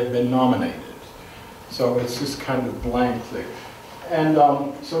not yet been nominated. So it's just kind of blank there. And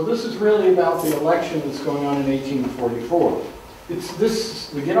so this is really about the election that's going on in 1844.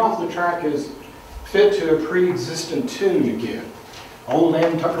 The Get Off the Track is fit to a pre-existent tune again. Old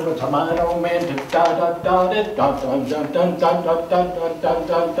Ann Tucker, a tomato man, da da da da da da da da da da da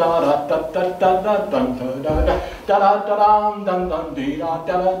da da da.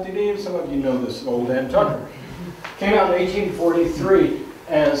 Some of you know this Old Ann Tucker. Came out in 1843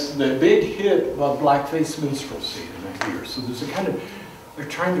 as the big hit of blackface minstrelsy in that year. So there's a kind of, they're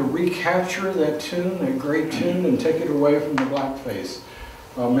trying to recapture that tune, that great tune, and take it away from the blackface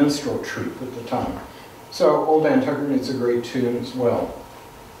minstrel troupe at the time. So Old Ann Tucker needs a great tune as well.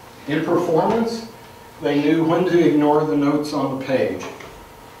 In performance, they knew when to ignore the notes on the page.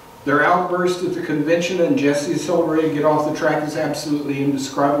 Their outburst at the convention and Jesse's celebrated Get Off the Track is absolutely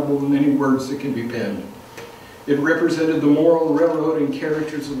indescribable in any words that can be penned. It represented the moral railroading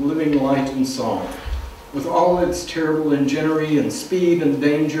characters of living light and song. With all its terrible ingenuity and speed and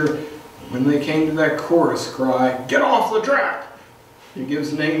danger, when they came to that chorus cry, "Get off the track!" it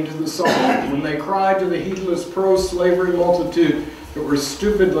gives name to the song. When they cried to the heedless pro-slavery multitude that were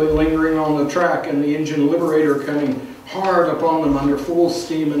stupidly lingering on the track and the engine Liberator coming hard upon them under full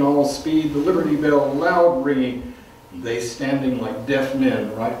steam and all speed, the Liberty Bell loud ringing, they standing like deaf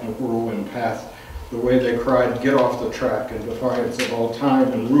men right in the whirlwind path, the way they cried, "Get off the track," in defiance of all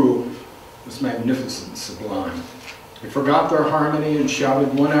time and rule, was magnificent, sublime. They forgot their harmony and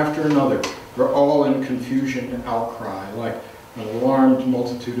shouted one after another, they're all in confusion and outcry, like an alarmed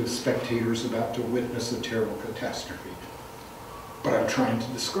multitude of spectators about to witness a terrible catastrophe. But I'm trying to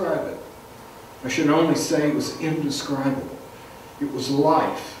describe it. I should only say it was indescribable. It was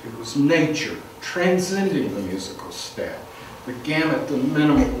life, it was nature, transcending the musical step. The gamut, the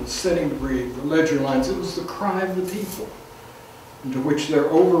minimal, the setting breed, the ledger lines, it was the cry of the people, into which their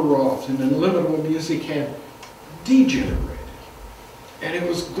overwrought and illimitable music had degenerated. And it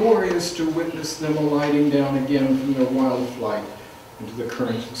was glorious to witness them alighting down again from their wild flight into the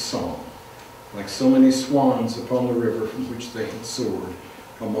current of song, like so many swans upon the river from which they had soared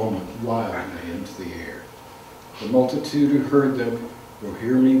a moment wildly into the air. The multitude who heard them will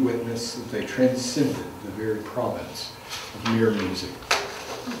hear me witness that they transcended the very province of mere music.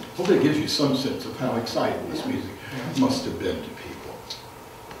 Hope that gives you some sense of how exciting this music must have been to people.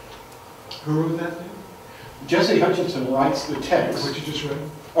 Who wrote that thing? Jesse Hutchinson writes the text. What you just read?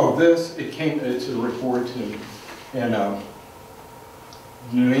 Oh, it's a report in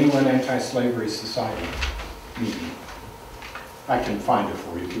New England Anti-Slavery Society meeting. I can find it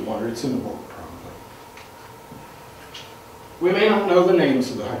for you if you want it. It's in the book, probably. We may not know the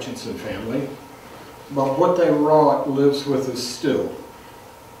names of the Hutchinson family, but what they wrought lives with us still.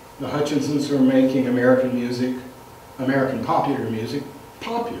 The Hutchinsons are making American music, American popular music,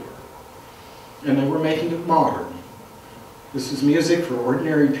 popular. And they were making it modern. This is music for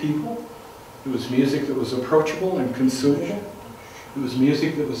ordinary people. It was music that was approachable and consumable. It was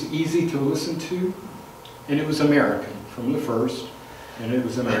music that was easy to listen to. And it was American from the first, and it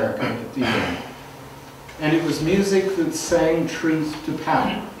was American at the end. And it was music that sang truth to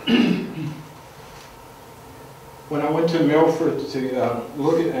power. When I went to Milford to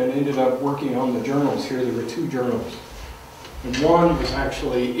look at and ended up working on the journals here, there were two journals. And one was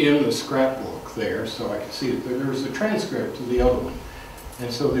actually in the scrapbook there, so I could see it. There was a transcript to the other one.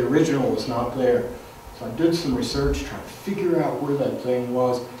 And so the original was not there. So I did some research trying to figure out where that thing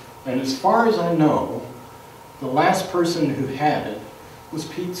was. And as far as I know, the last person who had it was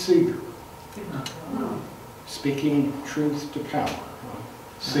Pete Seeger. Speaking truth to power,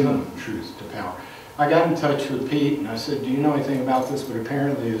 singing truth to power. I got in touch with Pete and I said, do you know anything about this? But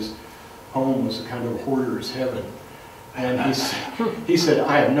apparently his home was a kind of hoarder's heaven. And he said,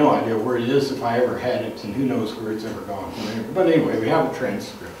 I have no idea where it is, if I ever had it, and who knows where it's ever gone. But anyway, we have a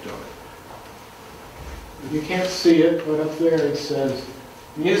transcript of it. You can't see it, but up there it says,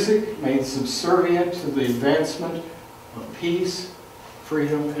 music made subservient to the advancement of peace,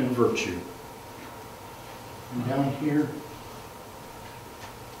 freedom, and virtue. And down here,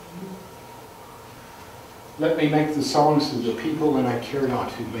 let me make the songs of the people, and I care not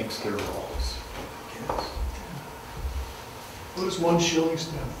who makes their laws. Yes. What does 1 shilling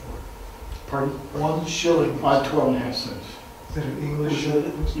stand for? Pardon? 1 shilling. 12.5 cents. Is that an English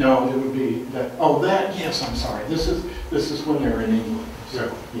shilling? No, it would be that. Oh, that. Yes, I'm sorry. This is when they're in England.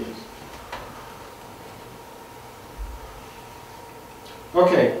 So, yes.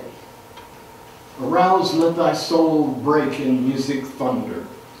 Okay. Arouse, let thy soul break in music thunder.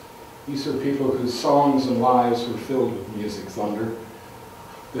 These are people whose songs and lives were filled with music thunder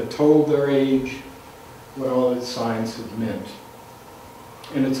that told their age what all its signs had meant.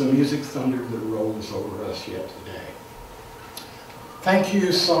 And it's a music thunder that rolls over us yet today. Thank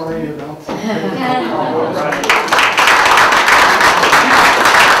you. Sorry about that.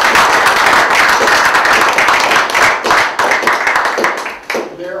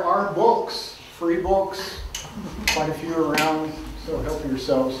 There are books, free books, quite a few around, so help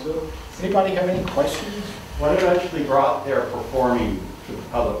yourselves. Anybody have any questions? What eventually brought their performing to the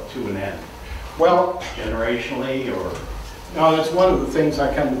public to an end? Well, generationally, or? No, that's one of the things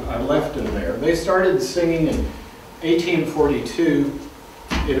I left in there. They started singing in 1842.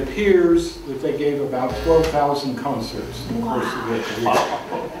 It appears that they gave about 12,000 concerts in the course of their career.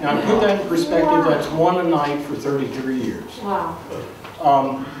 Now, to put that in perspective, that's one a night for 33 years. Wow.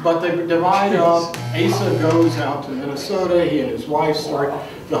 But they divide up. Asa goes out to Minnesota. He and his wife start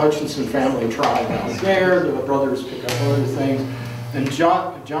the Hutchinson Family Tribe out there. The brothers pick up other things. And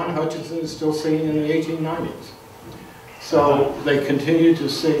John Hutchinson is still singing in the 1890s. So they continued to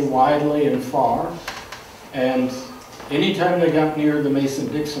sing widely and far. And anytime they got near the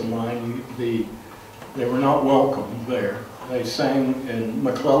Mason-Dixon line, they were not welcome there. They sang in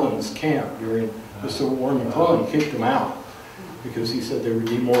McClellan's camp during the Civil War. McClellan kicked them out because he said they were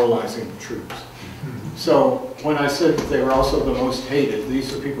demoralizing the troops. So when I said that they were also the most hated,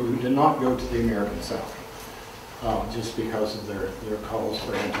 these are people who did not go to the American South. Just because of their calls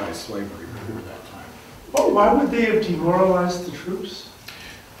for anti-slavery at that time. Well, why would they have demoralized the troops?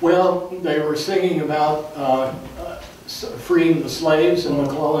 Well, they were singing about freeing the slaves, and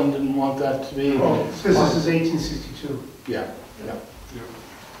McClellan didn't want that to be. Oh, because this is 1862. Yeah, yeah.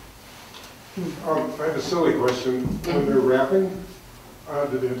 I have a silly question. When they're rapping,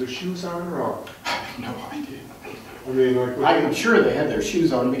 do they have their shoes on or off? I have no idea. I mean, like. I'm sure they had their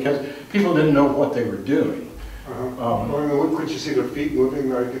shoes on because people didn't know what they were doing. Well, I mean, could you see their feet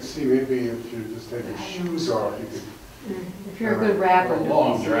moving? I could see maybe if you just had your shoes off, you could. If you're a good rapper.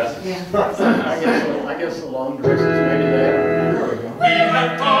 Long dresses. Yeah. I guess the long dresses, maybe they have. We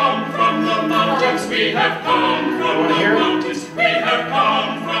have come from the mountains, we have come from the mountains, we have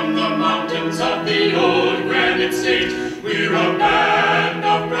come from the mountains of the old granite state. We're a band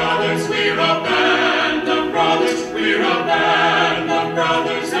of brothers, we're a band of brothers, we're a band of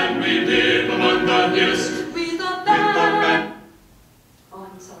brothers, and we live among the hills. Oh,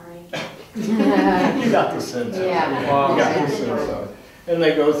 I'm sorry. You got the sense of it. Yeah. You got the sense of it. And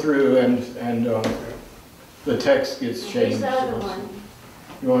they go through and the text gets changed. Here's the other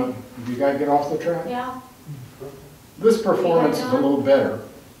one. You gotta get off the track? Yeah? This performance is a little better.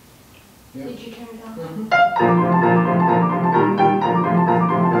 Yeah. Did you turn it off?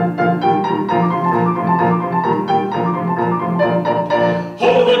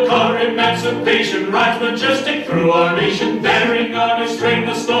 Oh, the car emancipation rides majestic through our nation, bearing on its train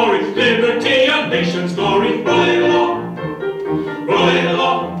the story, liberty, a nation's glory. Rolling along, rolling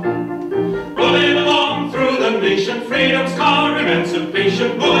along, rolling along through the nation, freedom's car,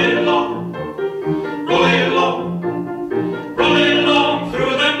 emancipation. Rolling along, rolling along, rolling along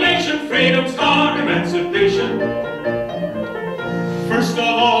through the nation, freedom's car, emancipation. First of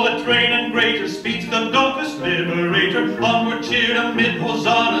all, the train and greater speeds the dauntless liberator. Onward cheered amid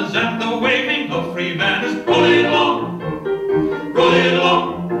hosannas and the waving of free banners. Rolling along, rolling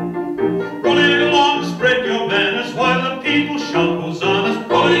along, rolling along, spread your banners while the people shout hosannas.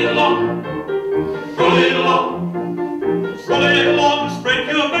 Rolling along, rolling along, rolling along, spread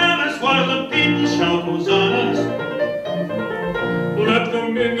your banners while the people shout hosannas. Let the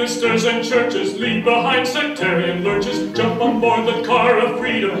ministers and churches leave behind sectarian lurches. Jump on board the car of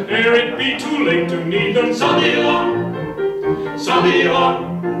freedom, ere it be too late to need them. Sound the alarm, sound the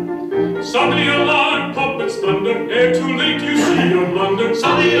alarm, sound the alarm, puppets thunder, ere too late you see your blunder.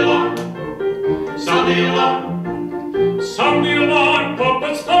 Sound the alarm, sound the alarm, sound the alarm,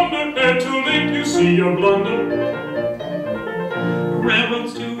 puppets thunder, ere too late you see your blunder.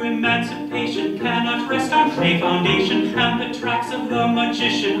 Railroads to emancipation cannot rest on clay foundation, and the tracks of the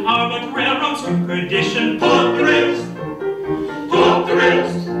magician are but railroads to perdition. Pull up the rails, pull up the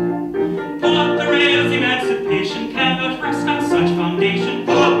rails, pull up the rails, emancipation cannot rest on such foundation.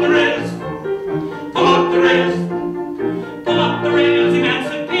 Pull up the rails, pull up the rails, pull up the rails,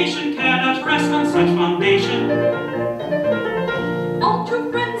 emancipation cannot rest on such foundation. All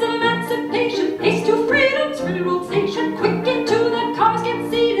true friends of emancipation, haste to freedom's railroad station, quick into the cars, get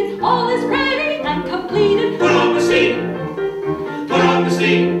seated, all is ready and completed. Put on the steam, put on the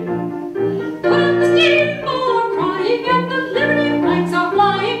steam, put on the steam, all are crying, and the liberty flags are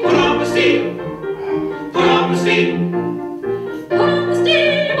flying. Put on the steam, put on the steam, put on the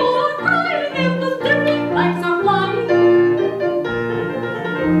steam, all are crying, and the liberty flags are flying.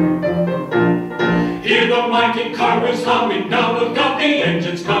 Hear the mighty car wheels humming, now look out, the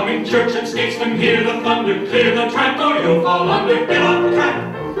engine's coming. Church and statesmen, hear the thunder, clear the track or you'll fall under. Get off the track,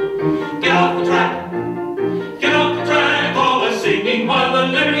 get off the track, get off the track, all are singing while the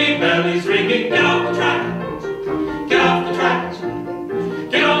Liberty Bell is ringing. Get off the track, get off the track,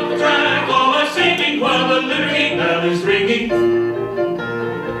 get off the track, all are singing while the Liberty Bell is ringing.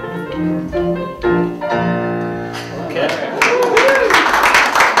 Okay.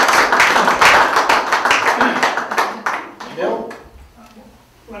 Bill?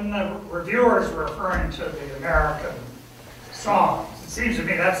 When the reviewers were referring to the American songs, it seems to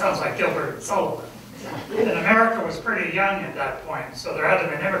me that sounds like Gilbert and Sullivan. And America was pretty young at that point, so there had to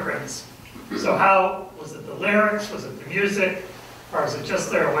have been immigrants. So how, was it the lyrics, was it the music, or is it just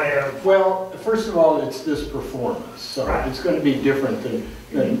their way of... Well, first of all, it's this performance, so Right. it's going to be different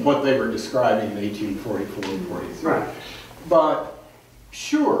than what they were describing in 1844 and 43. Right. But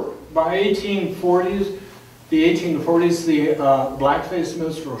sure, by the 1840s, the blackface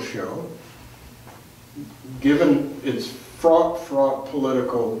minstrel show, given its fraught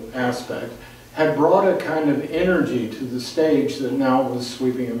political aspect, had brought a kind of energy to the stage that now was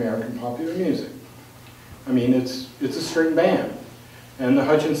sweeping American popular music. I mean, it's a string band. And the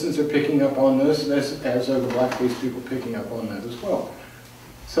Hutchinsons are picking up on this, as are the blackface people picking up on that as well.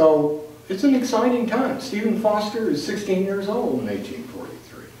 So it's an exciting time. Stephen Foster is 16 years old in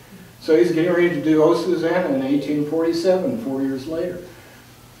 1843. So he's getting ready to do O Susanna in 1847, 4 years later.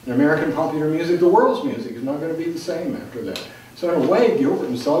 In American popular music, the world's music is not going to be the same after that. So in a way, Gilbert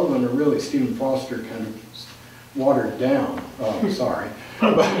and Sullivan are really Stephen Foster kind of watered down. Oh, sorry.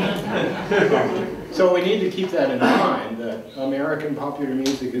 So we need to keep that in mind, that American popular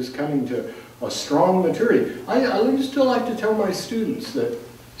music is coming to a strong maturity. I would still like to tell my students that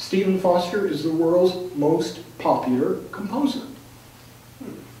Stephen Foster is the world's most popular composer.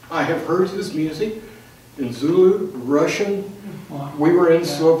 I have heard his music in Zulu, Russian. We were in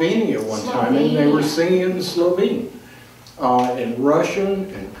Slovenia one time and they were singing in Slovene. In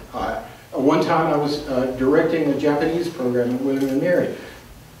Russian, and one time I was directing a Japanese program at William and Mary,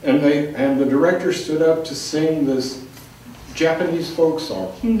 and the director stood up to sing this Japanese folk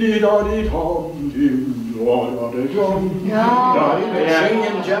song. They sing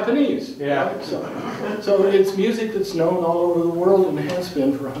in Japanese. Yeah. So it's music that's known all over the world and has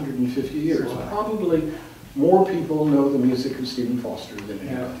been for 150 years. Probably more people know the music of Stephen Foster than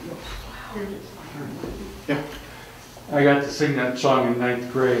anybody else. Yeah. I got to sing that song in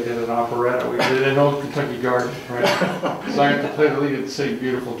 9th grade at an operetta. We did it in Old Kentucky Garden, right? So I got to play the lead and sing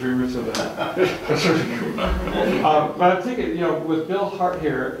Beautiful Dreamers of that. That's really cool. But I'm thinking, you know, with Bill Hart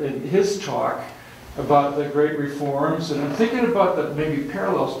here in his talk about the great reforms, and I'm thinking about the maybe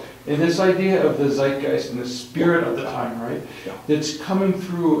parallels in this idea of the zeitgeist and the spirit of the time, right? That's coming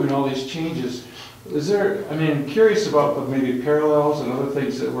through in all these changes. Is there, I mean, I'm curious about the maybe parallels and other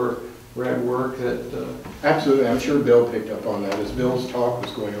things that were at work that... Absolutely, I'm sure Bill picked up on that. As Bill's talk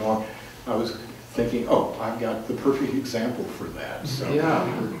was going on, I was thinking, oh, I've got the perfect example for that. So, yeah.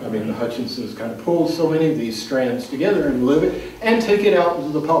 I mean, the Hutchinsons kind of pulled so many of these strands together and live it and take it out into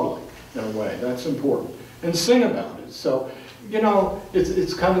the public in a way. That's important. And sing about it. So, you know,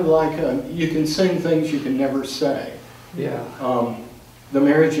 it's kind of like you can sing things you can never say. Yeah. The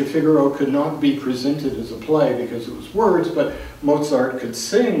Marriage of Figaro could not be presented as a play because it was words, but Mozart could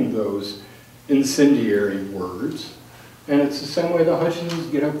sing those incendiary words. And it's the same way the Hutchinsons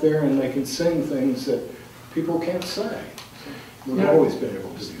get up there and they can sing things that people can't say. We've always been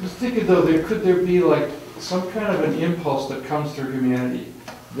able to do that. I was thinking though, could there be like some kind of an impulse that comes through humanity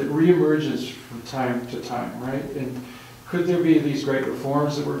that reemerges from time to time, right? And could there be these great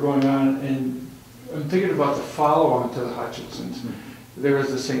reforms that were going on? And I'm thinking about the follow-on to the Hutchinsons. There was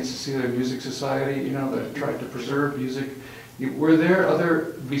the St. Cecilia Music Society, you know, that tried to preserve music. Were there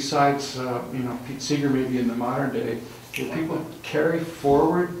other, besides, you know, Pete Seeger maybe in the modern day, did people carry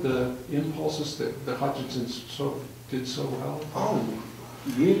forward the impulses that the Hutchinsons did so well? Oh,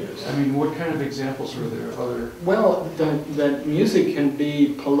 yes. I mean, what kind of examples were there? Other? Well, that music can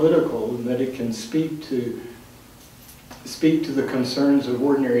be political and that it can speak to the concerns of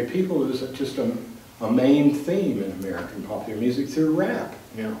ordinary people is just a main theme in American popular music through rap.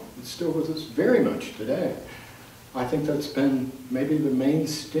 You know, it's still with us very much today. I think that's been maybe the main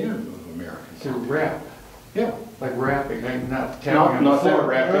stem of American through rap. Yeah, like rapping, not tapping on not the that floor.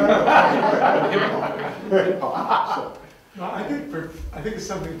 rapping. No, I think it's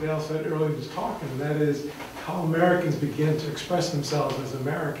something Dale said earlier in his talk, and that is how Americans begin to express themselves as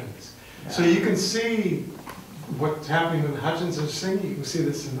Americans. Yeah. So you can see what's happening when the Hutchinsons are singing. You can see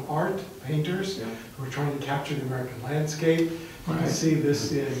this in art, painters who are trying to capture the American landscape. You can see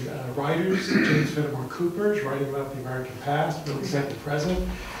this in writers, James Fenimore Cooper's writing about the American past, really set the present.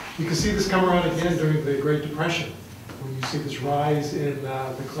 You can see this come around again during the Great Depression, when you see this rise in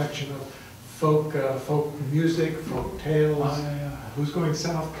the collection of folk music, folk tales. Who's Going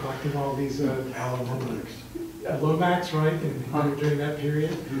South, collecting all these Lomax, right? During that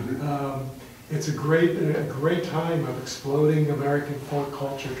period. It's a great time of exploding American folk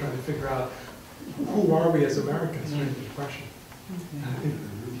culture, trying to figure out who are we as Americans during the Depression.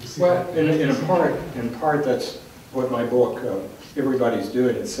 Well, in part, that's what my book, Everybody's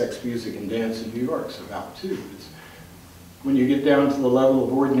Doing It, Sex, Music, and Dance in New York is about, too. It's when you get down to the level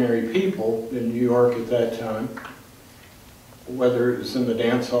of ordinary people in New York at that time, whether it was in the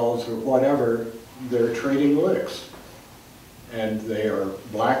dance halls or whatever, they're trading licks. And they are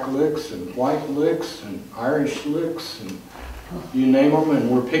black licks and white licks and Irish licks and you name them, and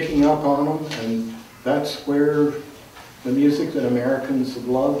we're picking up on them, and that's where the music that Americans have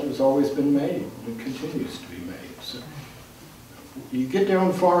loved has always been made and continues to be made. So you get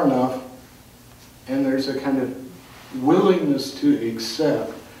down far enough and there's a kind of willingness to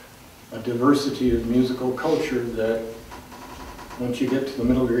accept a diversity of musical culture that once you get to the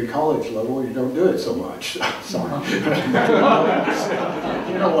middle degree college level, you don't do it so much. Sorry. You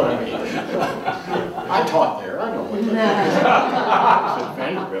know what I mean. I taught there. I know what that is.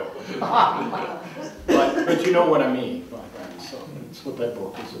 Vanderbilt. But you know what I mean by that. So that's what that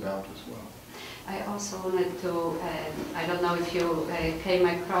book is about as well. I also wanted to, I don't know if you came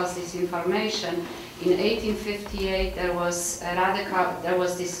across this information. In 1858, there was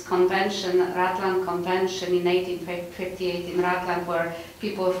this convention, Rutland Convention in 1858 in Rutland, where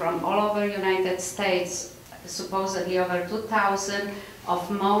people from all over the United States, supposedly over 2,000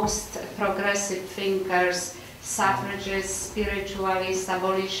 of most progressive thinkers, suffragists, spiritualists,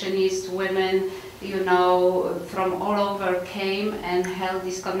 abolitionists, women, you know, from all over came and held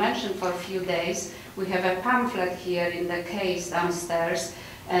this convention for a few days. We have a pamphlet here in the case downstairs,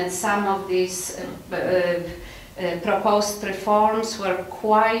 and some of these proposed reforms were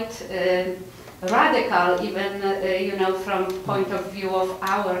quite radical, even you know, from point of view of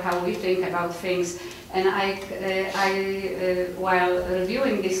how we think about things. And while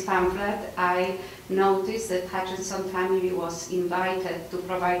reviewing this pamphlet, I noticed that Hutchinson family was invited to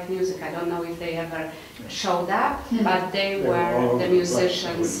provide music. I don't know if they ever showed up, but they were the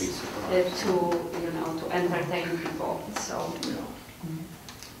musicians to entertain people. So.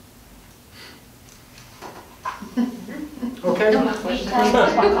 Okay. No more questions. They'll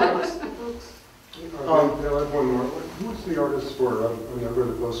have one more. Who's the artist for a number of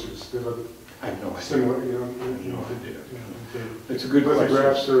the posters? They look I have no idea. similar, you know? I have no idea. It's a good question.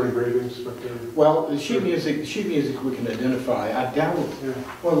 Photographs or engravings, but they're... Well, the sheet music we can identify. I doubt it. Yeah.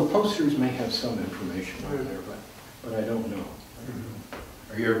 Well, the posters may have some information on there, but I don't know.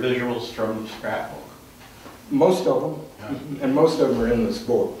 Are your visuals from the scrapbook? Most of them, and most of them are in this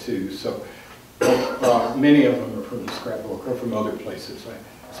book too. So many of them are from the scrapbook or from other places. I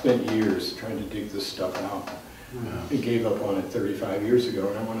spent years trying to dig this stuff out. I gave up on it 35 years ago,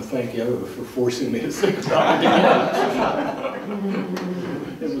 and I want to thank Eva for forcing me to think about it again.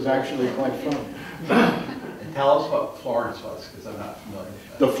 It was actually quite fun. And tell us what Florence was, because I'm not familiar with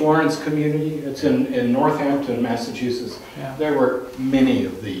that. The Florence community, it's in Northampton, Massachusetts. Yeah. There were many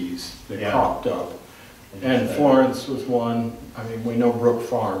of these that cropped up. And Florence was one. I mean, we know Brook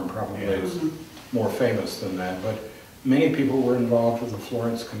Farm probably is more famous than that, but many people were involved with the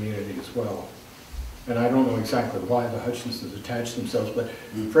Florence community as well. And I don't know exactly why the Hutchinsons attached themselves, but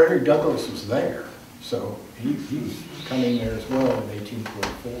Frederick Douglass was there. So he was coming there as well in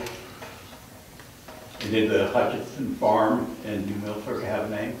 1844. Did the Hutchinson farm in New Milford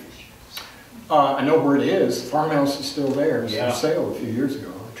have a name? I know where it is. The farmhouse is still there. It was Yeah. for sale a few years ago.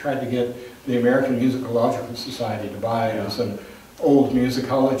 I tried to get the American Musicological Society to buy it as an old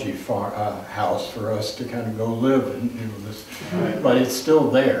musicology house for us to kind of go live in, you know, this. But it's still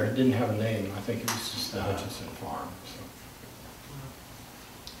there. It didn't have a name. I think it was just the Hutchinson farm.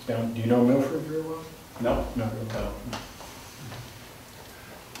 So. Now, do you know Milford very well? No. No.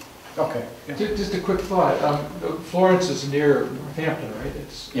 Okay. Yeah. Just a quick thought. Florence is near Northampton, right?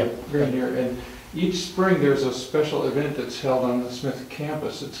 It's very near. And each spring there's a special event that's held on the Smith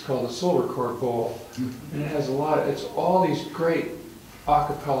campus. It's called the Silver Cord Bowl. And it has it's all these great a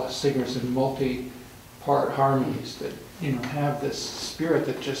cappella singers and multi-part harmonies that, you know, have this spirit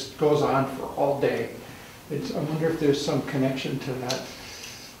that just goes on for all day. I wonder if there's some connection to that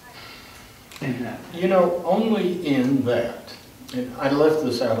in that. You know, only in that. And I left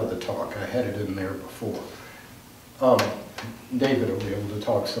this out of the talk. I had it in there before. David will be able to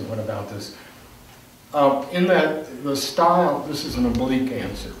talk somewhat about this. In that, the style, this is an oblique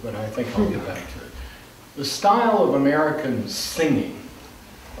answer, but I think I'll get back to it. The style of American singing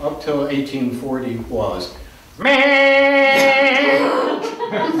up till 1840 was, man! we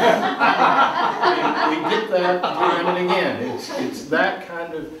get that time and again. It's that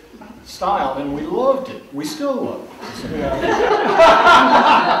kind of style, and we loved it. We still love it.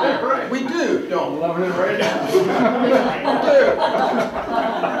 We do, don't we? Loving it right now. We do.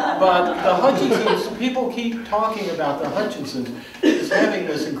 But the Hutchinsons, people keep talking about the Hutchinsons as having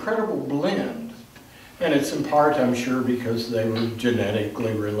this incredible blend. And it's in part, I'm sure, because they were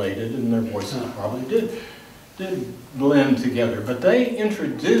genetically related and their voices probably did blend together. But they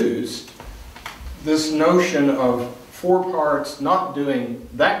introduced this notion of four parts, not doing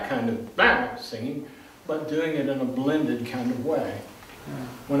that kind of singing, but doing it in a blended kind of way.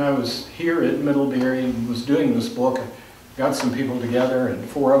 When I was here at Middlebury and was doing this book, I got some people together, and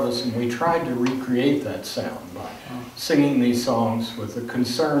four of us, and we tried to recreate that sound by singing these songs with a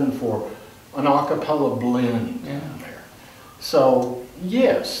concern for an a cappella blend in there. So,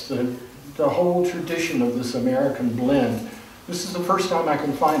 yes, the whole tradition of this American blend, this is the first time I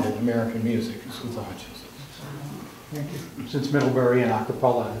can find it in American music, is with the Hutchinsons. Thank you. Since Middlebury and a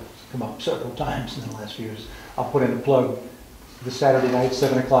cappella has come up several times in the last few years, I'll put in a plug. This Saturday night,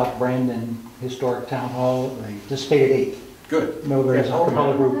 7 o'clock, Brandon Historic Town Hall. They just stayed at 8. Good. Middlebury's a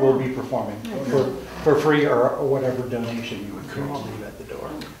cappella group will be performing for free or whatever donation you would leave at the door.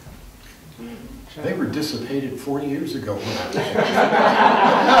 They were dissipated 40 years ago. When I was there.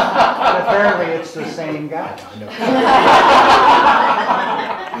 But apparently it's the same guy. I know.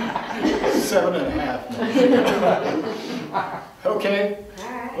 7.5 now. Okay,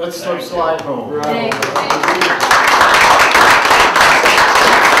 let's slide home. Thank you.